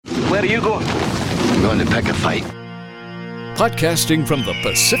Where are you going? I'm going to pick a fight. Podcasting from the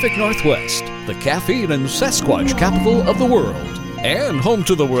Pacific Northwest, the caffeine and Sasquatch capital of the world, and home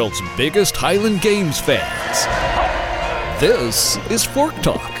to the world's biggest Highland Games fans. This is Fork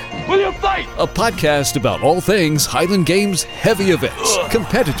Talk. Will you fight? A podcast about all things Highland Games heavy events,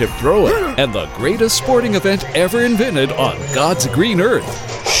 competitive throwing, and the greatest sporting event ever invented on God's green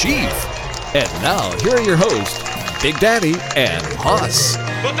earth, Sheaf. And now, here are your hosts, Big Daddy and Hoss.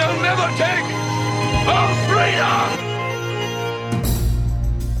 But they'll never take our freedom!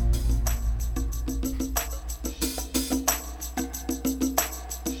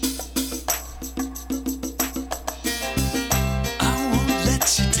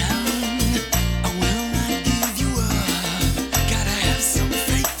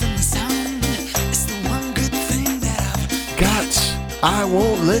 I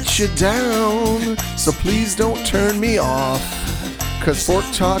won't let you down, so please don't turn me off. Cause Fork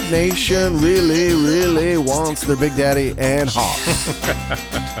Talk Nation really, really wants their Big Daddy and Hoss.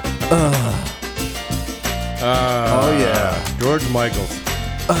 Oh yeah. George Michael.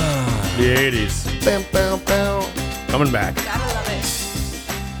 The 80s. Bam, bam, bam. Coming back. Gotta love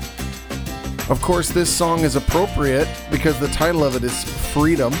it. Of course, this song is appropriate because the title of it is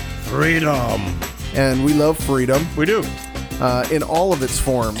Freedom. Freedom. And we love freedom. We do. In all of its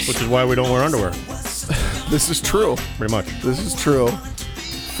forms. Which is why we don't wear underwear. This is true. Pretty much. This is true.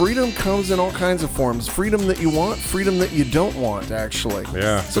 Freedom comes in all kinds of forms. Freedom that you want, freedom that you don't want, actually.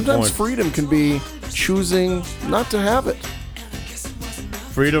 Yeah. Sometimes freedom can be choosing not to have it.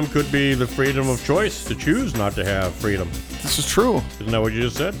 Freedom could be the freedom of choice to choose not to have freedom. This is true. Isn't that what you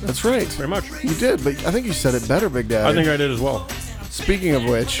just said? That's right. Pretty much. You did, but I think you said it better, Big Daddy. I think I did as well. Speaking of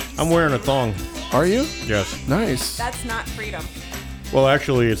which, I'm wearing a thong. Are you? Yes. Nice. That's not freedom. Well,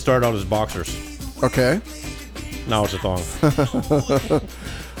 actually, it started out as boxers. Okay. Now it's a thong.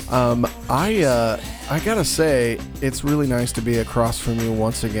 I gotta say, it's really nice to be across from you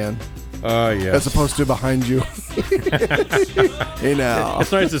once again. Yes. As opposed to behind you. Hey now.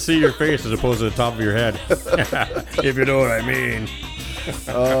 It's nice to see your face as opposed to the top of your head. If you know what I mean.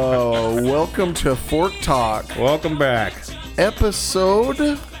 Oh, welcome to Fork Talk. Welcome back.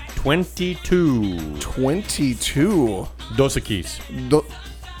 Episode 22. 22. Dos Equis.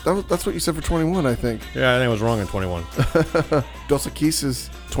 That's what you said for 21, I think. Yeah, I think I was wrong in 21. Dos Equis is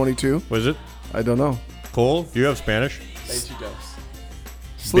 22. Was it? I don't know. Cole, do you have Spanish? Bechidos.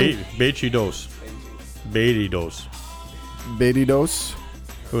 Bechidos. Betidos.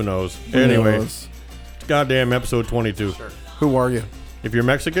 Who knows? Who Anyway, knows? goddamn episode 22. Sure. Who are you? If you're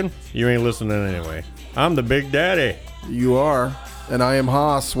Mexican, you ain't listening anyway. I'm the Big Daddy. You are. And I am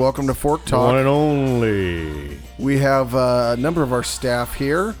Hoss. Welcome to Fork Talk. One and only. We have a number of our staff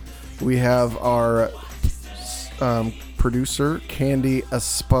here. We have our producer, Candy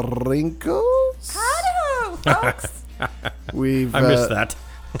Esparincos. Hello, folks. We've I missed that.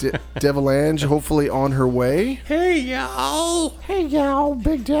 Devilange, hopefully on her way. Hey, y'all. Hey, y'all.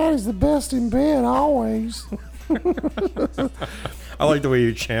 Big Daddy's the best in bed, always. I like the way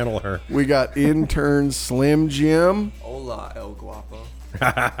you channel her. We got intern Slim Jim. Hola, El Guapo.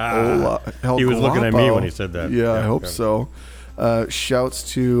 Hola, El He was looking at me Guapo. when he said that. Yeah, I hope yeah. so. Shouts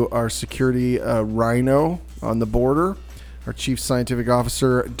to our security Rhino on the border, our chief scientific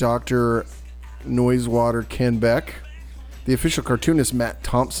officer, Dr. Noisewater Ken Beck, the official cartoonist Matt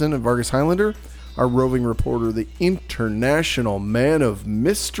Thompson of Vargas Highlander, our roving reporter, the international man of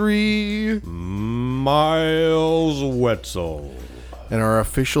mystery, Miles Wetzel. and our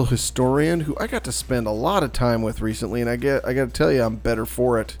official historian, who I got to spend a lot of time with recently, and I got to tell you, I'm better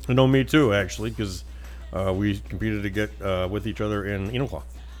for it. No, me too, actually, because we competed to get with each other in Enumclaw.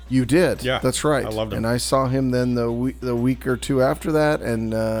 You did, Yeah, that's right. I loved him. And I saw him then the week or two after that,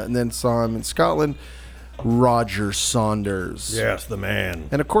 and then saw him in Scotland. Roger Saunders. Yes, the man.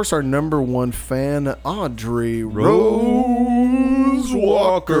 And of course, our number one fan, Audrey Rose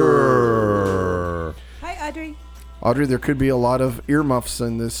Walker. Hi, Audrey. Audrey, there could be a lot of earmuffs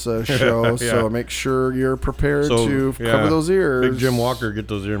in this show, Yeah. so make sure you're prepared to cover those ears. Big Jim Walker, get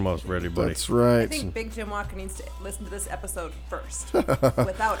those earmuffs ready, buddy. That's right. I think Big Jim Walker needs to listen to this episode first,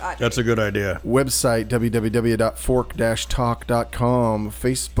 without Audrey. That's a good idea. Website, www.fork-talk.com.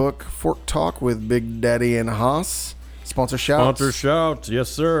 Facebook, Fork Talk with Big Daddy and Hoss. Sponsor shouts. Sponsor shout. Yes,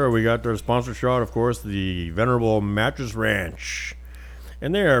 sir. We got our sponsor shout, of course, the Venerable Mattress Ranch.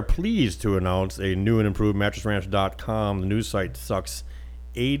 And they are pleased to announce a new and improved mattressranch.com. The new site sucks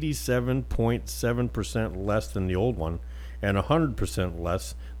 87.7% less than the old one and 100%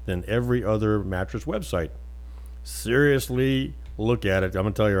 less than every other mattress website. Seriously, look at it. I'm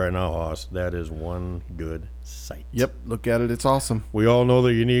going to tell you right now, Hoss, that is one good sight. Yep, look at it. It's awesome. We all know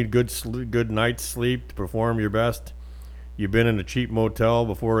that you need good night's sleep to perform your best. You've been in a cheap motel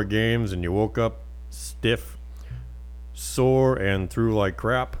before the games and you woke up stiff, sore, and threw like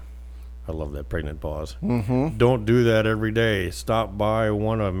crap. I love that pregnant pause. Mm-hmm. Don't do that every day. Stop by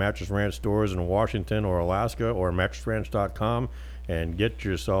one of Mattress Ranch stores in Washington or Alaska or mattressranch.com and get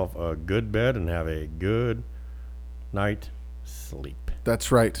yourself a good bed and have a good night sleep.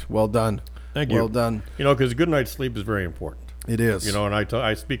 That's right. Well done. Thank you. Well done. You know, because good night's sleep is very important. It is. You know, and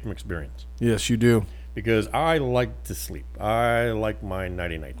I speak from experience Yes, you do. because I like to sleep. I like my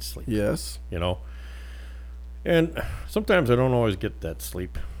nighty-night sleep. Yes. You know, and sometimes I don't always get that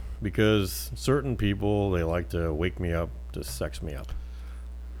sleep because certain people, they like to wake me up to sex me up.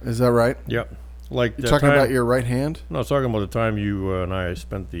 Is that right? Yep. Like You're that talking time, about your right hand? No, I was talking about the time you and I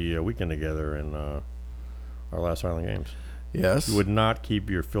spent the weekend together in our last Highland Games. Yes. You would not keep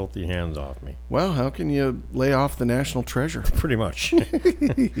your filthy hands off me. Well, how can you lay off the national treasure? Pretty much.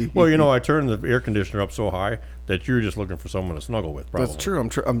 Well, you know, I turned the air conditioner up so high that you were just looking for someone to snuggle with, probably. That's true.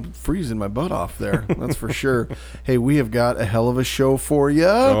 I'm freezing my butt off there. That's for sure. Hey, we have got a hell of a show for you.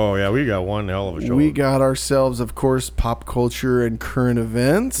 Oh, yeah, we got one hell of a show. We got ourselves, of course, pop culture and current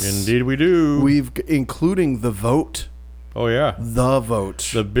events. Indeed we do. We've including the vote. Oh, yeah. The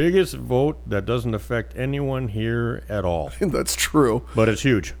vote. The biggest vote that doesn't affect anyone here at all. That's true. But it's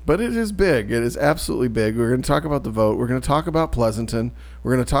huge. But it is big. It is absolutely big. We're going to talk about the vote. We're going to talk about Pleasanton.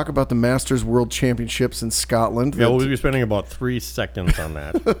 We're going to talk about the Masters World Championships in Scotland. Yeah, we'll be spending about 3 seconds on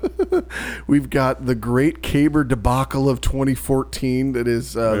that. We've got the great Caber debacle of 2014 that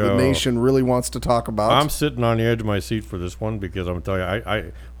is the nation really wants to talk about. I'm sitting on the edge of my seat for this one because I'm telling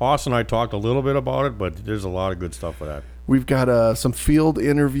you, Hoss and I talked a little bit about it, but there's a lot of good stuff with that. We've got some field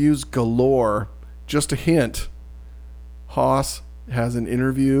interviews galore. Just a hint. Hoss has an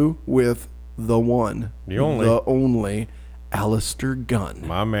interview with the one, The only Alistair Gunn.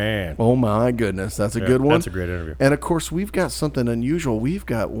 My man. Oh my goodness, that's a good one. That's a great interview. And of course, we've got something unusual. We've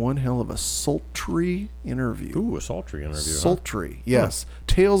got one hell of a sultry interview. Ooh, a sultry interview. Sultry, yes.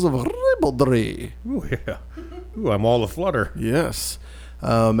 Tales of ribaldry. Huh? Ooh, yeah. Ooh, I'm all aflutter. Yes.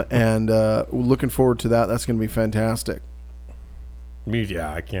 And looking forward to that. That's going to be fantastic.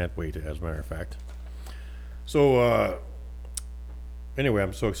 Yeah, I can't wait, as a matter of fact. So, anyway,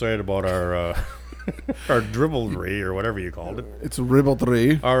 I'm so excited about our our dribblery, or whatever you called it. It's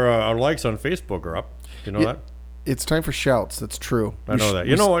ribaldry. Our likes on Facebook are up. You know that? It's time for shouts. That's true. I know that.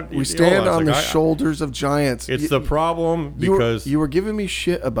 You know what? We stand Hold on a on the second. shoulders of giants. It's the problem because you were giving me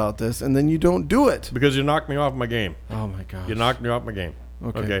shit about this, and then you don't do it. because you knocked me off my game. Oh my gosh. You knocked me off my game.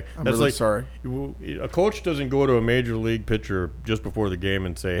 Okay. I'm really sorry. A coach doesn't go to a major league pitcher just before the game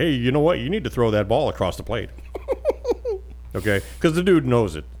and say, "Hey, you know what? You need to throw that ball across the plate." Okay, because the dude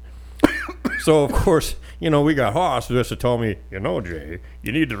knows it. So of course, you know, we got Hoss who has to tell me, you know, Jay,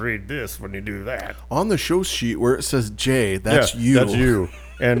 you need to read this when you do that. On the show sheet where it says Jay, that's Yeah, you. That's you.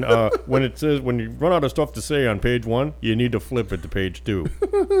 And when it says, when you run out of stuff to say on page 1, you need to flip it to page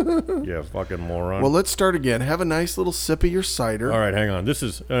 2. Yeah, fucking moron. Well, let's start again. Have a nice little sip of your cider. All right, hang on. This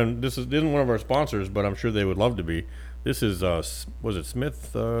isn't one of our sponsors, but I'm sure they would love to be. This is was it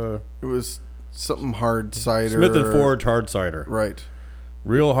Smith? It was something hard cider. Smith and Forge hard cider. Right.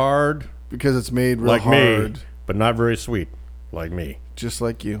 Real hard, Because it's made real like hard. me, but not very sweet, like me. Just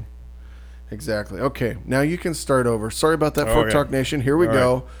like you. Exactly. Okay, now you can start over. Sorry about that, Fork Okay. Talk Nation. Here we All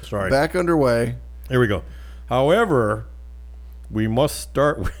go. right. Sorry. Back underway. Here we go. However, we must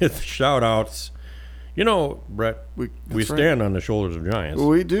start with shout-outs. You know, Brett, we that's right. stand on the shoulders of giants.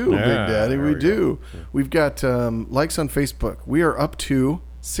 We do, Yeah, Big Daddy. there We we do. We've got likes on Facebook. We are up to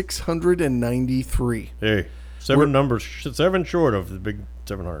 693. Hey, seven short of the big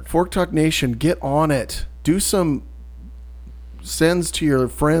 700. Fork Talk Nation, get on it. Do some sends to your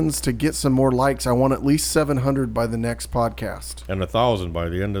friends to get some more likes. I want at least 700 by the next podcast. And 1,000 by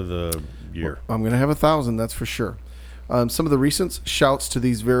the end of the year. I'm going to have 1,000, that's for sure. Some of the recent shouts to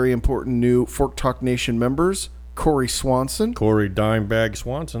these very important new Fork Talk Nation members. Corey Swanson. Corey Dimebag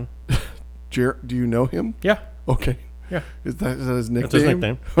Swanson. Do you know him? Yeah. Okay. Yeah. Is that his nickname? That's his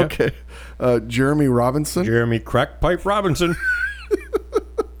nickname, yeah. Okay. Jeremy Robinson. Jeremy Crackpipe Robinson.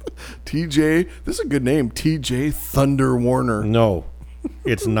 TJ. This is a good name. TJ Thunder Warner. No,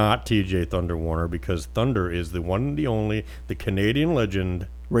 it's not TJ Thunder Warner because Thunder is the one and the only, the Canadian legend,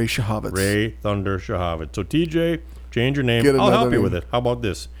 Ray Shahavitz. Ray Thunder Shahavitz. So TJ, change your name. Get I'll another help you name. with it. How about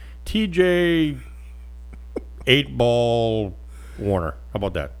this? TJ 8-Ball Warner. How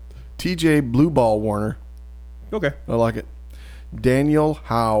about that? TJ Blue Ball Warner. Okay. I like it. Daniel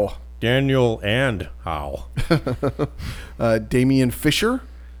Howe. Daniel and Howe. Damian Fisher.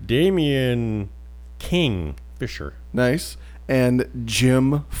 Damian King Fisher. Nice. And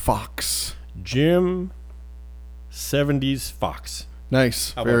Jim Fox. Jim 70s Fox.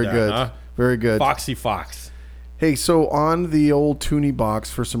 Nice. How about Very that, good. huh? Very good. Foxy Fox. Hey, so on the old Toonie box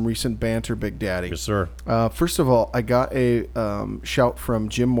for some recent banter, Big Daddy. Yes, sir. First of all, I got a shout from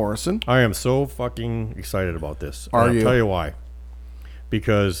Jim Morrison. I am so fucking excited about this. Are And you? I'll tell you why.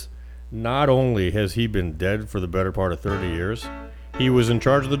 Because not only has he been dead for the better part of 30 years, he was in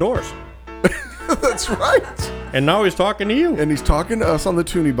charge of the Doors. That's right. And now he's talking to you. And he's talking to us on the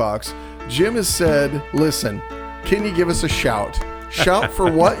Toonie box. Jim has said, listen, can you give us a shout? Shout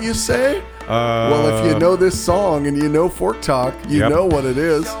for what, you say? Well, if you know this song and you know Fork Talk, you Yep. know what it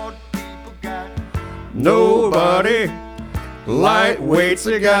is. Nobody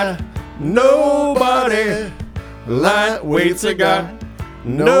lightweights a got. Nobody lightweights a got.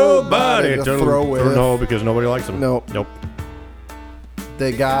 Nobody to throw with. No, because nobody likes them. Nope. Nope.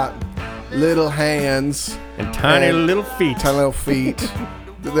 They got little hands, And tiny And little feet. tiny little feet.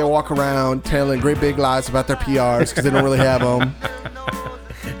 They walk around telling great big lies about their PRs because they don't really have them.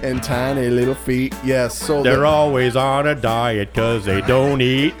 And tiny little feet. Yes. So They're always on a diet because they don't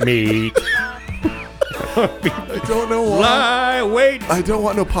eat meat. I don't know why. Lightweight. I don't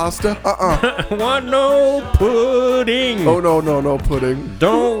want no pasta. Want no pudding. Oh, no pudding.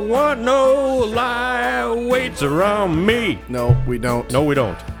 Don't want no lightweights around me. No, we don't. No, we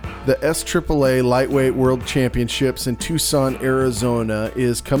don't. The SAAA Lightweight World Championships in Tucson, Arizona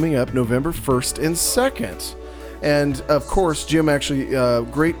is coming up November 1st and 2nd. And, of course, Jim actually,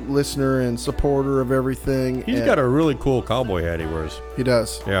 great listener and supporter of everything. He's got a really cool cowboy hat he wears. He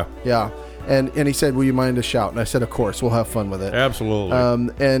does. Yeah, Yeah. And he said, will you mind a shout? And I said, of course, we'll have fun with it. absolutely.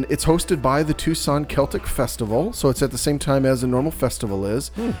 And it's hosted by the Tucson Celtic Festival, so it's at the same time as a normal festival is.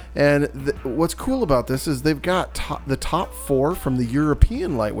 And what's cool about this is they've got the top 4 from the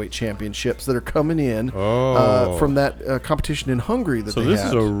European Lightweight Championships that are coming in from that competition in Hungary that so they this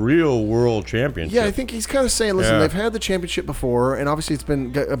had. is a real world championship. Yeah, I think he's kind of saying, listen, Yeah. they've had the championship before, and obviously it's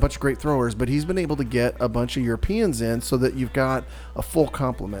been got a bunch of great throwers, but he's been able to get a bunch of Europeans in so that you've got a full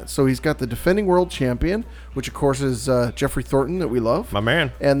complement. So he's got the defending world champion, which of course is Jeffrey Thornton that we love. My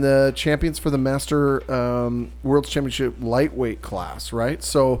man. And the champions for the Master World Championship lightweight class, right?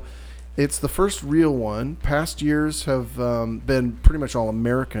 So it's the first real one. Past years have been pretty much all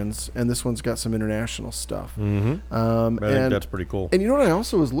Americans, and this one's got some international stuff. Mm-hmm. I think that's pretty cool. And you know what I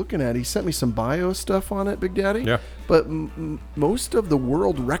also was looking at? He sent me some bio stuff on it, Big Daddy. Yeah. But most of the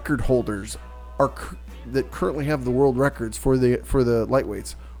world record holders that currently have the world records for the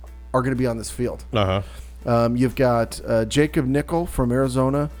lightweights are going to be on this field. Uh-huh. You've got Jacob Nickel from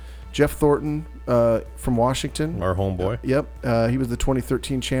Arizona, Jeff Thornton from Washington. Our homeboy. Yep. He was the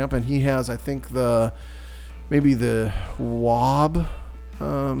 2013 champ, and he has, I think, maybe the WOB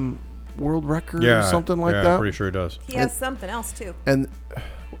world record or something like yeah, that. I'm pretty sure he does. He has something else too. And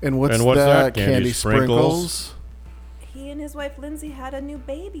what's And what's that? that? Candy Sprinkles. He and his wife Lindsay had a new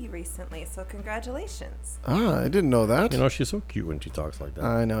baby recently, so congratulations. I didn't know that. You know, she's so cute when she talks like that.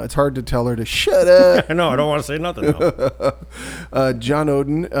 I know. It's hard to tell her to shut up. I know, I don't want to say nothing now. John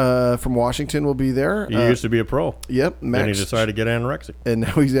Oden from Washington will be there. He used to be a pro. Yep. Then Max, he decided to get anorexic. and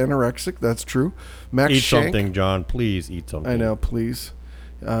now he's anorexic. That's true. Max Eat Shank. something, John. Please eat something. I know, please.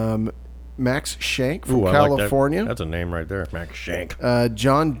 Max Shank from Ooh, I like that. California. That's a name right there. Max Shank.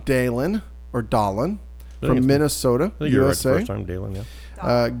 John Dalen, or Dahlin, from it's- Minnesota, I think you're right the USA. first time, Dalen,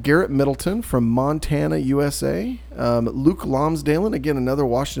 yeah. Garrett Middleton from Montana, USA. Luke Lomsdalen, again, another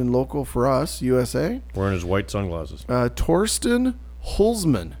Washington local for us, USA. Wearing his white sunglasses. Torsten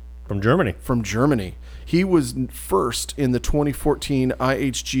Hulsmann From Germany. from Germany. He was first in the 2014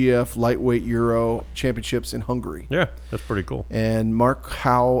 IHGF Lightweight Euro Championships in Hungary. Yeah, that's pretty cool. And Mark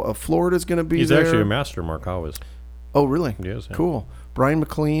Howe of Florida is going to be He's there. actually a master, Mark Howe is. Oh, really? He is, yeah. Cool. Brian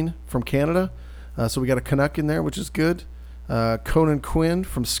McLean from Canada. So we got a Canuck in there, which is good. Conan Quinn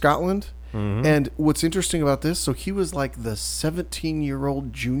from Scotland. Mm-hmm. And what's interesting about this, so he was like the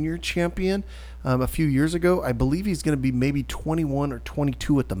 17-year-old junior champion a few years ago. I believe he's going to be maybe 21 or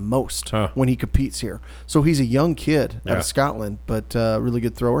 22 at the most when he competes here. So he's a young kid out Yeah. of Scotland, but really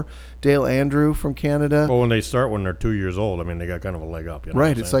good thrower. Dale Andrew from Canada. Well, when they start when they're 2 years old, I mean, they got kind of a leg up. You know what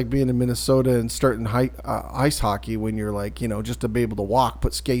Right, I'm it's saying? like being in Minnesota and starting ice hockey when you're like, just to be able to walk,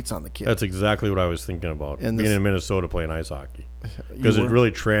 put skates on the kid. That's exactly what I was thinking about. And being this- in Minnesota playing ice hockey. Because it were- really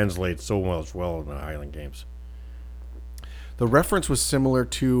translates so much well in the Highland Games. The reference was similar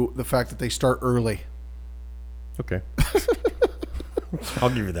to the fact that they start early. Okay. I'll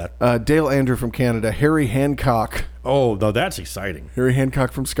give you that. Dale Andrew from Canada. Harry Hancock. Oh, no, that's exciting. Harry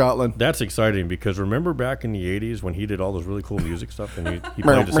Hancock from Scotland. That's exciting because remember back in the 80s when he did all those really cool music stuff and he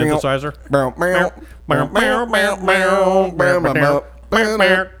played the synthesizer?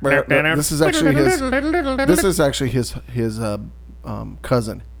 This is actually his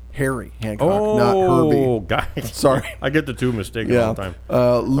cousin, Harry Hancock, not Herbie. Oh, guys. Sorry. I get the two mistaken all the time.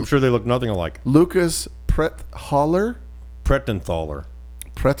 I'm sure they look nothing alike. Lucas Pretenthaler. Pretenthaler.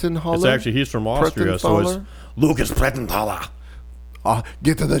 It's actually, he's from Austria, so it's Lucas Pretenthaler.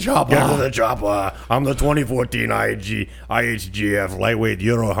 Get to the job. Get to the job. I'm the 2014 IHGF lightweight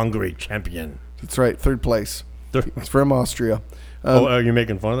Euro-Hungary champion. That's right, third place. It's from Austria. Are you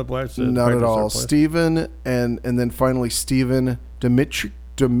making fun of the place? Not at all. Stephen, and then finally Stephen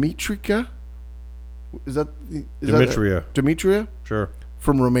Dimitrica. Is that Dimitria? Dimitria? Sure.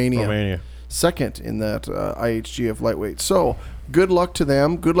 From Romania. Second in that IHGF lightweight. So good luck to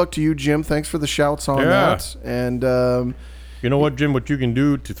them. Good luck to you, Jim. Thanks for the shouts on that. And you know what, Jim? What you can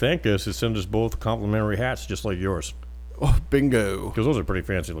do to thank us is send us both complimentary hats, just like yours. Oh, bingo! Because those are pretty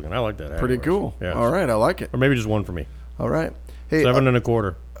fancy looking. I like that hat. Pretty cool. Yeah. All right, I like it. Or maybe just one for me. All right. Hey, 7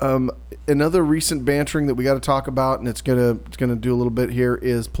 1/4. Another recent bantering that we got to talk about, and it's gonna do a little bit here,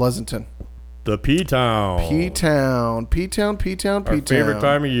 is Pleasanton. The P-Town. Our favorite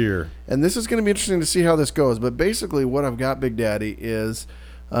time of year. And this is going to be interesting to see how this goes. But basically what I've got, Big Daddy, is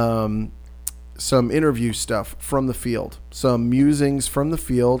some interview stuff from the field, some musings from the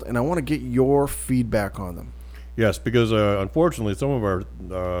field, and I want to get your feedback on them. Yes, because unfortunately some of our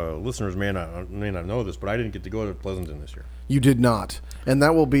listeners may not know this, but I didn't get to go to Pleasanton this year. You did not. And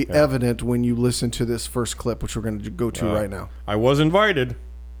that will be evident when you listen to this first clip, which we're going to go to right now. I was invited,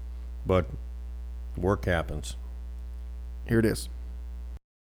 but work happens. Here it is.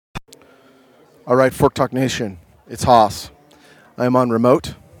 All right, Fork Talk Nation. It's Haas. I am on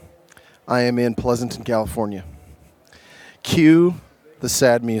remote. I am in Pleasanton, California. Cue the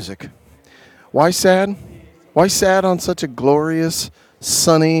sad music. Why sad? Why sad on such a glorious,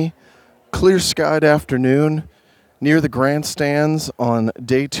 sunny, clear-skied afternoon near the grandstands on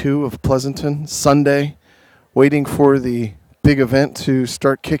day 2 of Pleasanton, Sunday, waiting for the big event to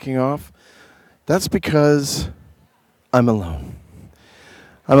start kicking off? That's because I'm alone.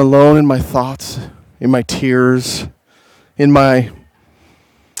 I'm alone in my thoughts, in my tears, in my,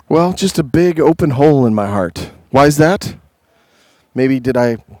 just a big open hole in my heart. Why is that? Maybe did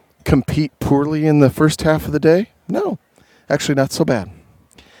I compete poorly in the first half of the day? No, actually not so bad.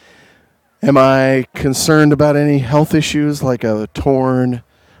 Am I concerned about any health issues like a torn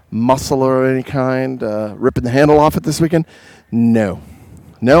muscle or any kind, ripping the handle off it this weekend? No.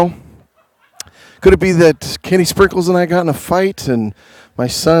 Could it be that Kenny Sprinkles and I got in a fight and my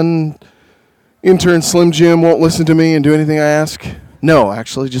son, intern Slim Jim, won't listen to me and do anything I ask? No,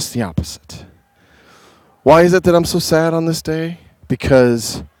 actually just the opposite. Why is it that I'm so sad on this day?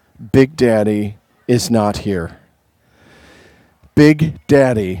 Because Big Daddy is not here. Big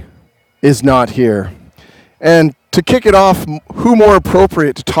Daddy is not here. And to kick it off, who more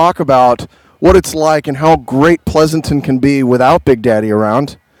appropriate to talk about what it's like and how great Pleasanton can be without Big Daddy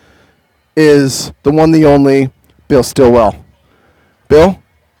around is the one, the only, Bill Stillwell. Bill,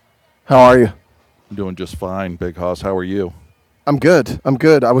 how are you? I'm doing just fine, Big Hoss. How are you? I'm good.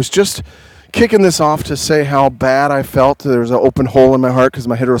 I was just kicking this off to say how bad I felt. There's an open hole in my heart because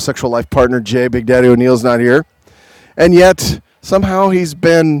my heterosexual life partner, Jay Big Daddy O'Neill's not here. And yet, somehow he's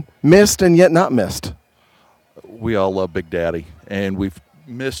been missed and yet not missed. We all love Big Daddy, and we've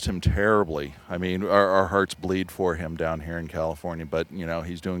missed him terribly. I mean, our hearts bleed for him down here in California, but,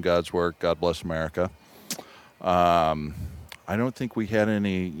 he's doing God's work. God bless America. I don't think we had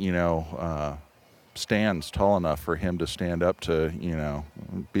any, stands tall enough for him to stand up to,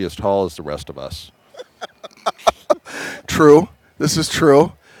 be as tall as the rest of us. True. This is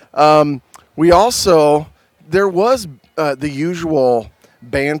true. We also, there was the usual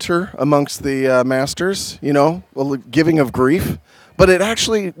banter amongst the masters, giving of grief, but it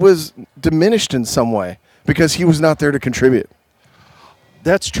actually was diminished in some way because he was not there to contribute.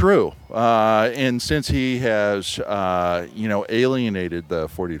 That's true. And since he has, alienated the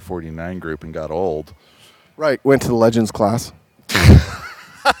 40-49 group and got old. Right. Went to the Legends class.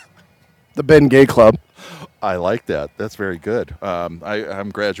 The Ben Gay Club. I like that. That's very good. I'm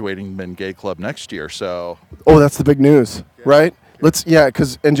graduating Ben Gay Club next year, so. Oh, that's the big news, right?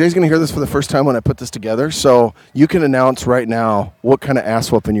 And Jay's going to hear this for the first time when I put this together, so you can announce right now what kind of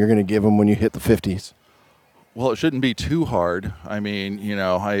ass whooping you're going to give him when you hit the 50s. Well, it shouldn't be too hard. I mean,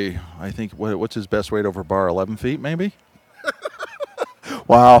 I think, what's his best weight over bar, 11 feet maybe?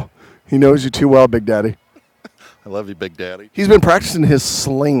 Wow. He knows you too well, Big Daddy. I love you, Big Daddy. He's been practicing his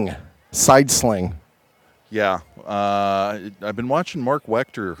side sling. Yeah, I've been watching Mark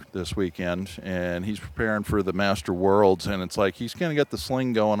Wechter this weekend, and he's preparing for the Master Worlds, and it's like he's going to get the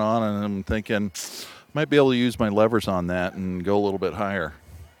sling going on, and I'm thinking, might be able to use my levers on that and go a little bit higher.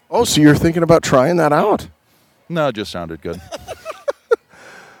 Oh, so you're thinking about trying that out? No, it just sounded good.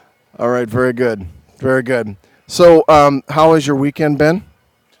 All right, very good. Very good. So how has your weekend been?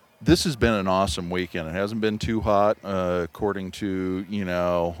 This has been an awesome weekend. It hasn't been too hot, according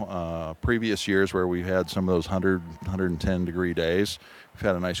to, previous years where we've had some of those 110 degree days. We've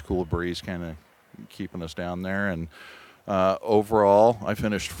had a nice cool breeze kind of keeping us down there. And overall, I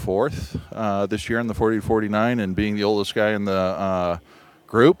finished fourth this year in the 40-49, and being the oldest guy in the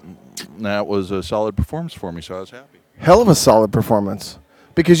group, that was a solid performance for me, so I was happy. Hell of a solid performance,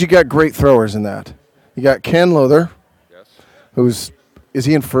 because you got great throwers in that. You got Ken Lother, Yes. Is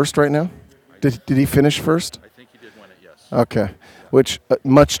he in first right now? Did he finish first? I think he did win it, yes. Okay, which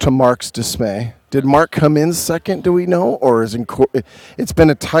much to Mark's dismay. Did Mark come in second? Do we know, or it's been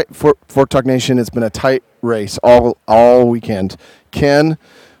a tight Fort Talk Nation? It's been a tight race all weekend. Ken,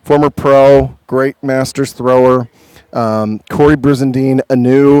 former pro, great Masters thrower. Corey Brizendine,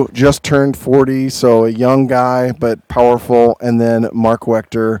 anew, just turned 40, so a young guy but powerful, and then Mark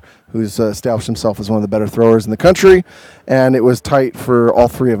Wechter, who's established himself as one of the better throwers in the country, and it was tight for all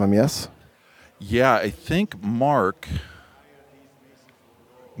three of them, yes? Yeah, I think Mark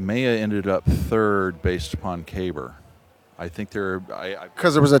may have ended up third based upon Caber. I think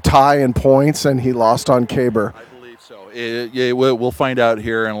Because there was a tie in points, and he lost on Caber. I believe so. We'll find out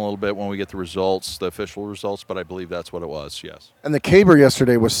here in a little bit when we get the results, the official results, but I believe that's what it was, yes. And the Caber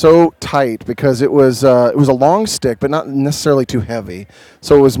yesterday was so tight because it was a long stick, but not necessarily too heavy.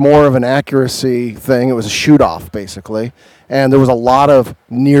 So it was more of an accuracy thing. It was a shoot-off, basically. And there was a lot of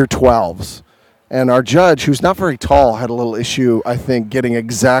near 12s. And our judge, who's not very tall, had a little issue, I think, getting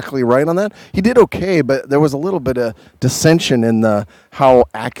exactly right on that. He did okay, but there was a little bit of dissension in how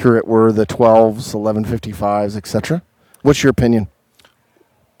accurate were the 12s, 1155s, etc. What's your opinion?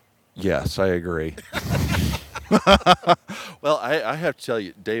 Yes, I agree. Well, I have to tell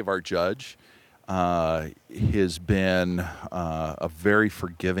you, Dave, our judge, has been a very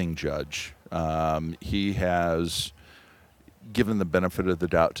forgiving judge. He has given the benefit of the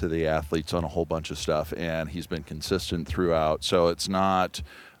doubt to the athletes on a whole bunch of stuff, and he's been consistent throughout. So it's not,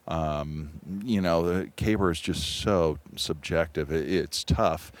 the Caber is just so subjective. It's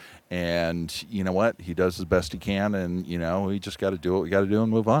tough. And you know what? He does his best he can, and, we just got to do what we got to do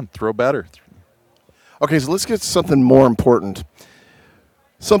and move on. Throw better. Okay, so let's get to something more important.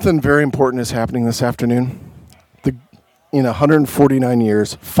 Something very important is happening this afternoon. 149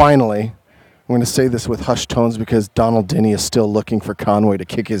 years, finally, I'm going to say this with hushed tones because Donald Denny is still looking for Conway to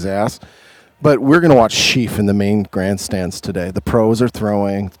kick his ass. But we're going to watch sheaf in the main grandstands today. The pros are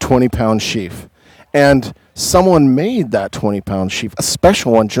throwing 20-pound sheaf. And someone made that 20-pound sheaf, a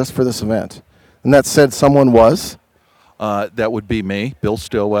special one just for this event. And that said, someone was? That would be me, Bill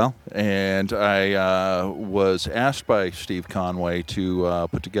Stillwell. And I was asked by Steve Conway to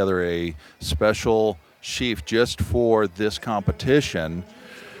put together a special sheaf just for this competition.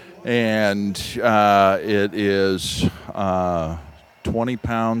 And it is 20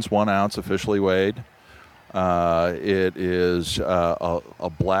 pounds, 1 ounce officially weighed. It is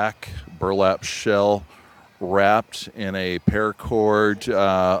a black burlap shell wrapped in a paracord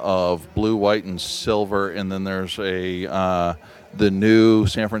of blue, white, and silver. And then there's the new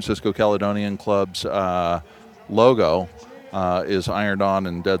San Francisco Caledonian Club's logo is ironed on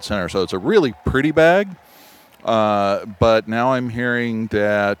in dead center. So it's a really pretty bag. But now I'm hearing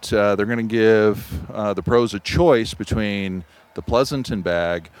that they're going to give the pros a choice between the Pleasanton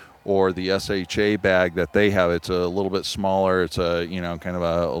bag or the SHA bag that they have. It's a little bit smaller. It's kind of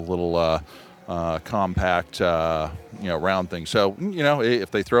a little compact, round thing. So, if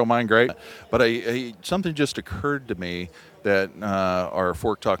they throw mine, great. But something just occurred to me that our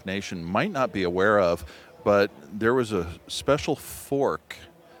Fork Talk Nation might not be aware of, but there was a special fork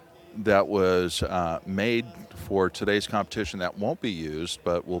that was made for today's competition that won't be used,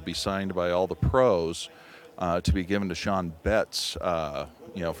 but will be signed by all the pros to be given to Sean Betts,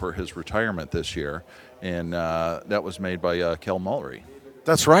 for his retirement this year. And that was made by Kel Mullery.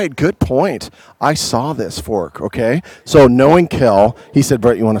 That's right. Good point. I saw this fork, okay? So knowing Kel, he said,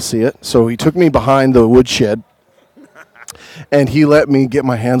 Brett, you want to see it? So he took me behind the woodshed, and he let me get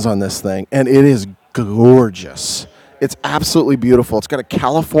my hands on this thing, and it is gorgeous. It's absolutely beautiful. It's got a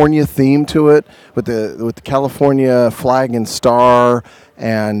California theme to it with the California flag and star,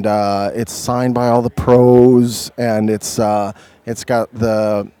 and it's signed by all the pros, and it's got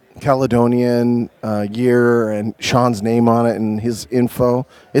the Caledonian year and Sean's name on it and his info.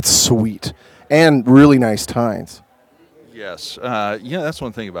 It's sweet and really nice tines. Yes. That's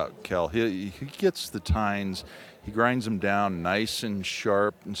one thing about Kel. He gets the tines, he grinds them down nice and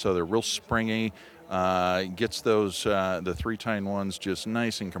sharp, and so they're real springy. Gets those the 3-tine ones just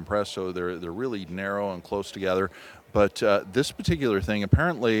nice and compressed, so they're really narrow and close together. But this particular thing,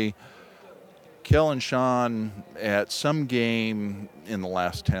 apparently, Kel and Sean at some game in the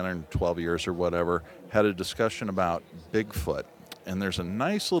last 10 or 12 years or whatever had a discussion about Bigfoot. And there's a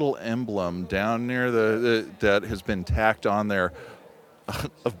nice little emblem down near that has been tacked on there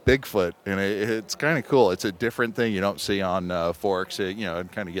of Bigfoot, and it's kind of cool. It's a different thing you don't see on forks. It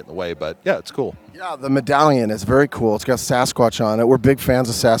kind of get in the way, but yeah, it's cool. Yeah, the medallion is very cool. It's got Sasquatch on it. We're big fans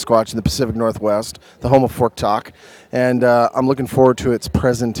of Sasquatch in the Pacific Northwest, the home of Fork Talk, and I'm looking forward to its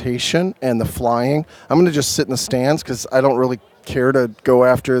presentation and the flying. I'm going to just sit in the stands because I don't really care to go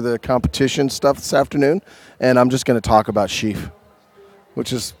after the competition stuff this afternoon, and I'm just going to talk about sheaf,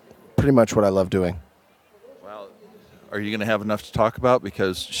 which is pretty much what I love doing. Are you going to have enough to talk about?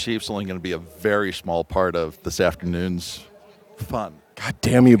 Because sheep's only going to be a very small part of this afternoon's fun. God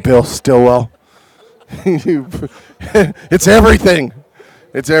damn you, Bill Stillwell. It's everything.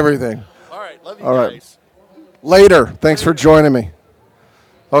 It's everything. All right. Love you All guys. right. Later. Thanks for joining me.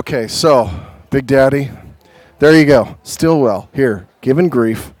 Okay, so, Big Daddy, there you go. Stillwell, here, giving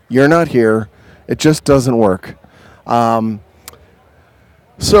grief. You're not here. It just doesn't work. So,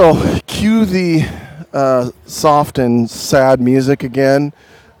 cue the soft and sad music again.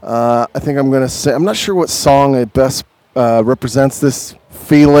 I think I'm going to say, I'm not sure what song it best represents this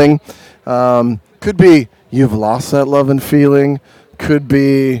feeling. Could be You've Lost That Love and Feeling. Could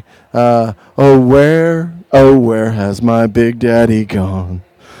be oh where has my Big Daddy gone?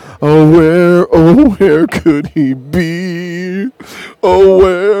 Oh where could he be?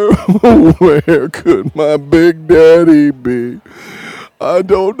 Oh where could my Big Daddy be? I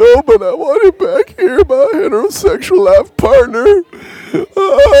don't know, but I want him back here, my heterosexual life partner.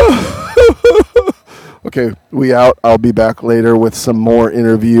 Okay, we out. I'll be back later with some more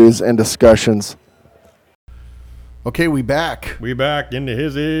interviews and discussions. Okay, we back. We back into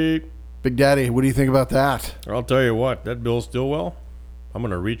hizzy. Big Daddy, what do you think about that? I'll tell you what, that Bill Stillwell, I'm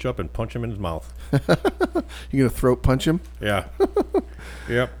going to reach up and punch him in his mouth. You going to throat punch him? Yeah.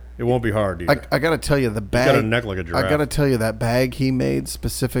 Yep. It won't be hard either. I got to tell you, the bag. He's got a neck like a giraffe. I got to tell you, that bag he made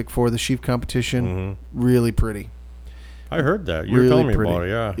specific for the sheep competition, really pretty. I heard that. You were Really telling me pretty. about it,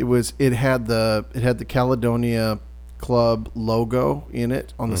 yeah. It had the Caledonia Club logo in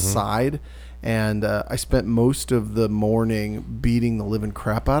it on the side, and I spent most of the morning beating the living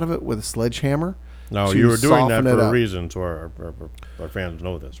crap out of it with a sledgehammer. Now, to you were doing that soften it for a up. reason, so our fans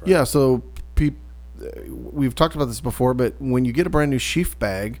know this, right? Yeah, so we've talked about this before, but when you get a brand new sheaf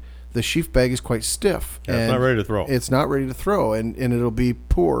bag, the sheaf bag is quite stiff. Yeah, it's not ready to throw. It's not ready to throw, and it'll be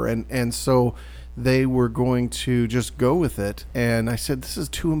poor. And so they were going to just go with it. And I said, this is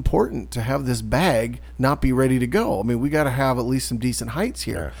too important to have this bag not be ready to go. I mean, we got to have at least some decent heights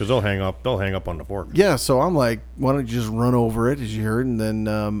Yeah, here. because they'll hang up on the fork. Yeah, so I'm like, why don't you just run over it, as you heard, and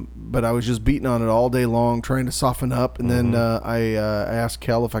then, but I was just beating on it all day long, trying to soften up, and then I asked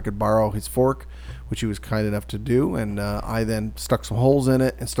Kel if I could borrow his fork, which he was kind enough to do, and I then stuck some holes in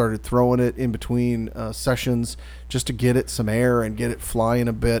it and started throwing it in between sessions just to get it some air and get it flying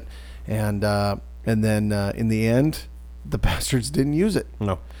a bit, and then in the end, the bastards didn't use it.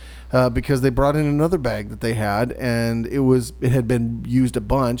 No. Because they brought in another bag that they had, and it had been used a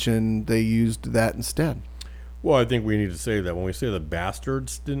bunch, and they used that instead. Well, I think we need to say that when we say the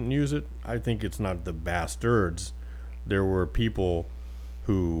bastards didn't use it, I think it's not the bastards. There were people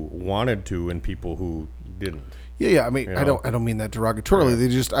who wanted to and people who didn't. Yeah. I mean, I don't mean that derogatorily. They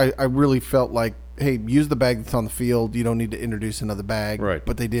just, I really felt like, hey, use the bag that's on the field. You don't need to introduce another bag. Right.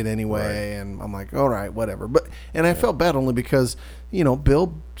 But they did anyway, and I'm like, all right, whatever. And I felt bad only because,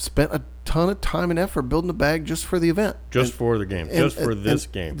 Bill spent a ton of time and effort building a bag just for the event. Just for the game. Just for this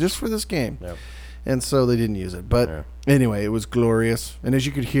game. Just for this game. Yep. And so they didn't use it. But anyway, it was glorious. And as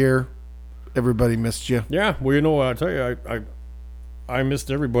you could hear, everybody missed you. Yeah, well, I'll tell you, I missed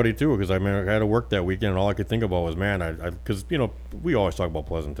everybody too, because I had to work that weekend, and all I could think about was, because we always talk about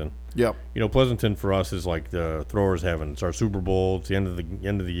Pleasanton. Yep. Pleasanton for us is like the throwers' heaven. It's our Super Bowl. It's the end of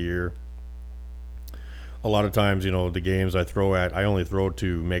the year. A lot of times, the games I throw at, I only throw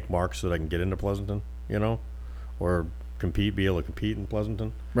to make marks so that I can get into Pleasanton, or be able to compete in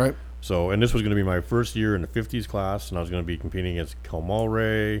Pleasanton. Right. So, and this was going to be my first year in the 50s class, and I was going to be competing against Kel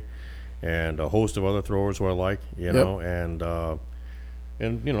Mulray and a host of other throwers who I like, know, and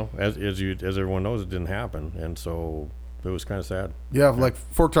as everyone knows, it didn't happen. And so It was kind of sad. Yeah, like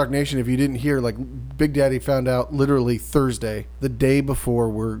Fork Talk Nation, if you didn't hear, like Big Daddy found out literally Thursday, the day before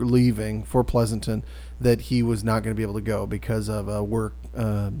we're leaving for Pleasanton, that he was not going to be able to go because of a work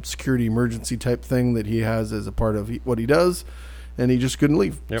security emergency type thing that he has as a part of what he does, and he just couldn't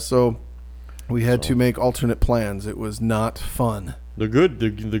leave. Yep. So we had to make alternate plans. It was not fun. The good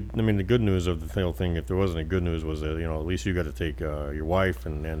news of the whole thing, if there wasn't a good news, was that at least you got to take your wife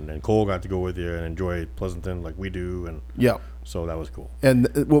and Cole got to go with you and enjoy Pleasanton like we do, and Yeah. so that was cool. And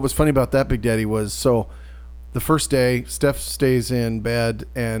what was funny about that, Big Daddy, was so the first day, Steph stays in bed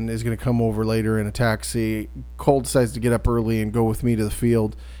and is going to come over later in a taxi. Cole decides to get up early and go with me to the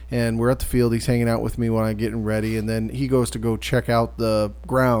field. And we're at the field. He's hanging out with me when I'm getting ready. And then he goes to go check out the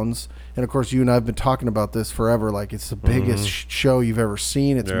grounds. And, of course, you and I have been talking about this forever. Like, it's the biggest show you've ever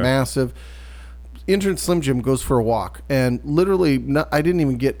seen. It's massive. Intern Slim Jim goes for a walk. And literally, I didn't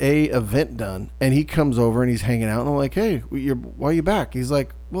even get a event done. And he comes over and he's hanging out. And I'm like, hey, why are you back? He's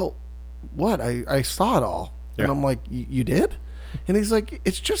like, well, what? I saw it all. Yeah. And I'm like, you did? And he's like,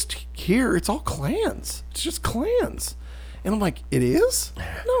 it's just here. It's all clans. It's just clans. And I'm like, it is?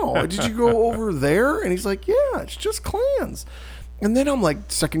 No. Did you go over there? And he's like, yeah, it's just clans. And then I'm like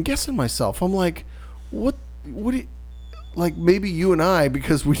second guessing myself. I'm like, what do you, like maybe you and I,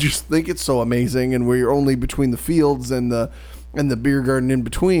 because we just think it's so amazing and we're only between the fields and the beer garden in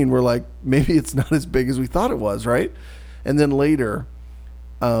between, we're like, maybe it's not as big as we thought it was, right? And then later,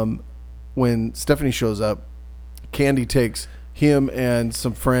 when Stephanie shows up, Candy takes him and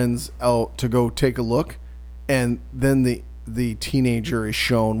some friends out to go take a look, and then the teenager is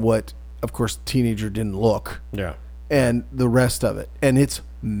shown what, of course, the teenager didn't look. Yeah. And the rest of it. And it's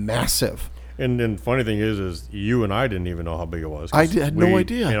massive. And then funny thing is you and I didn't even know how big it was. I had no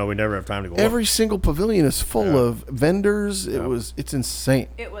idea. We never have time to go Every up. single pavilion is full of vendors. It's insane.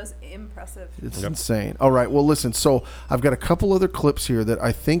 It was impressive. It's insane. All right. Well, listen. So I've got a couple other clips here that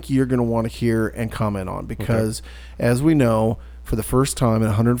I think you're going to want to hear and comment on because, as we know, for the first time in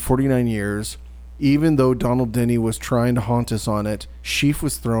 149 years, even though Donald Denny was trying to haunt us on it, Sheaf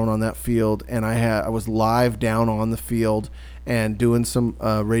was thrown on that field, and I was live down on the field and doing some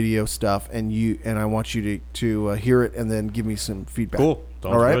radio stuff, and I want you to hear it and then give me some feedback. Cool.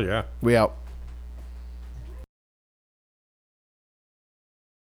 Sounds all right. good, yeah. We out.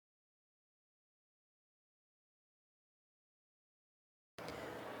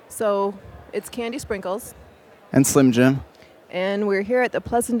 So it's Candy Sprinkles, And Slim Jim. and we're here at the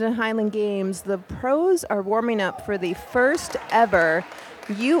Pleasanton Highland Games. The pros are warming up for the first ever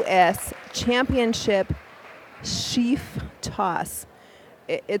U.S. Championship sheaf toss.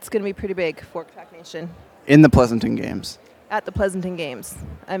 It's going to be pretty big, Fork Talk Nation, In the Pleasanton Games. at the Pleasanton Games.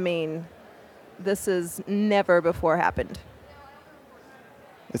 I mean, this has never before happened.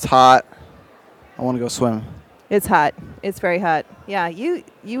 It's hot. I want to go swim. It's hot. It's very hot. Yeah, you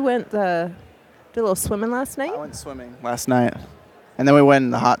went did a little swimming last night? I went swimming last night. And then we went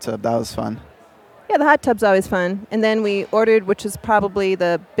in the hot tub. That was fun. Yeah, the hot tub's always fun. And then we ordered, which is probably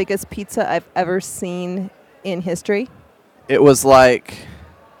the biggest pizza I've ever seen in history. It was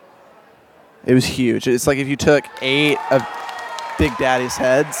huge. It's like if you took 8 of Big Daddy's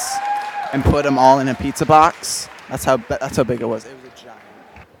heads and put them all in a pizza box. That's how big it was. It was a giant.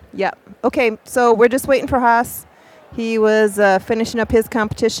 Yeah. Okay, so we're just waiting for Haas. He was finishing up his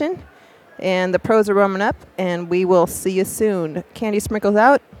competition, and the pros are warming up, and we will see you soon. Candy Sprinkles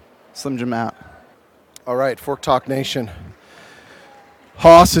out. Slim Jim out. All right, Fork Talk Nation.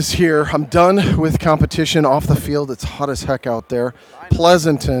 Haas is here. I'm done with competition off the field. It's hot as heck out there.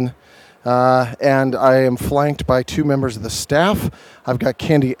 Pleasanton. And I am flanked by 2 members of the staff. I've got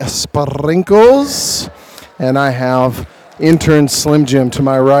Candy Sprinkles, and I have intern Slim Jim to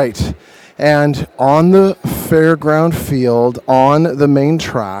my right. And on the fairground field, on the main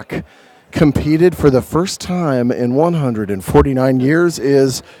track, competed for the first time in 149 years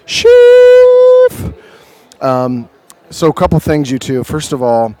is Sheaf. So a couple things, you two. First of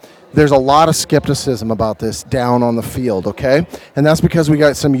all, there's a lot of skepticism about this down on the field, okay? And that's because we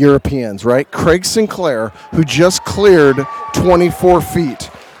got some Europeans, right? Craig Sinclair, who just cleared 24 feet,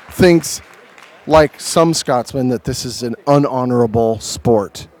 thinks, like some Scotsmen, that this is an unhonorable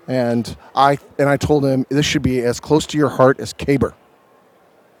sport. And I told him this should be as close to your heart as caber.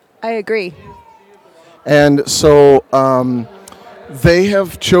 I agree. And so they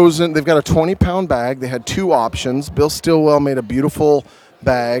have chosen, they've got a 20-pound bag. They had 2 options. Bill Stillwell made a beautiful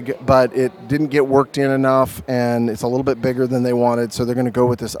bag, but it didn't get worked in enough, and it's a little bit bigger than they wanted, so they're going to go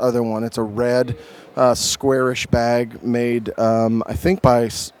with this other one. It's a red, squarish bag made, I think, by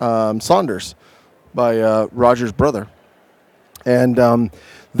Saunders, by Roger's brother. And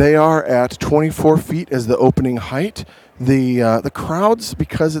they are at 24 feet as the opening height. The crowds,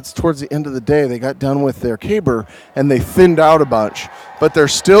 because it's towards the end of the day, they got done with their caber and they thinned out a bunch. But they're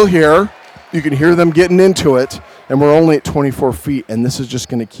still here. You can hear them getting into it. And we're only at 24 feet, and this is just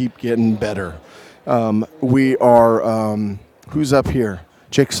going to keep getting better. We are, who's up here?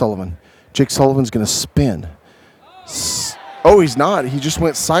 Jake Sullivan. Jake Sullivan's going to spin. Oh, he's not. He just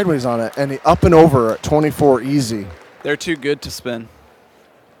went sideways on it, and up and over at 24 easy. They're too good to spin.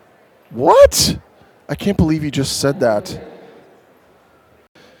 What? I can't believe you just said that.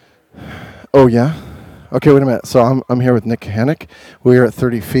 Oh, yeah? Okay, wait a minute. So I'm here with Nick Hennick. We're at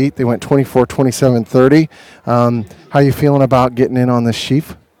 30 feet. They went 24, 27, 30. How are you feeling about getting in on this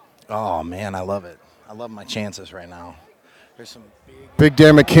sheaf? Oh, man, I love it. I love my chances right now. There's some Big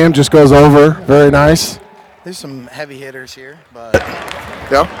Dan McKim just goes over. Very nice. There's some heavy hitters here, but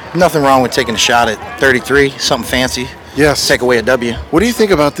Yeah. nothing wrong with taking a shot at 33, something fancy. Yes. Take away a W. What do you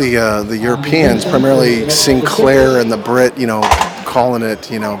think about the Europeans, primarily Sinclair and the Brit, calling it,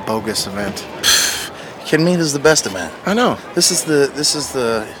 bogus event? Kidding me? This is the best event. I know. This is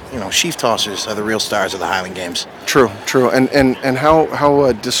the sheaf tossers are the real stars of the Highland Games. True. And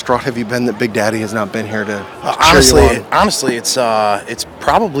how distraught have you been that Big Daddy has not been here to Honestly, it's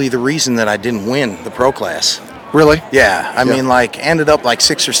probably the reason that I didn't win the pro class. Really? Yeah, I mean, ended up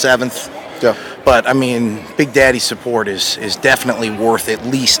 6th or 7th. Yeah. But I mean, Big Daddy's support is definitely worth at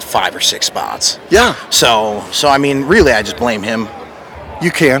least 5 or 6 spots. Yeah. So I mean, really, I just blame him. You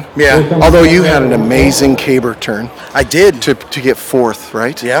can. Yeah. Although you had an amazing caber turn. I did. To get 4th,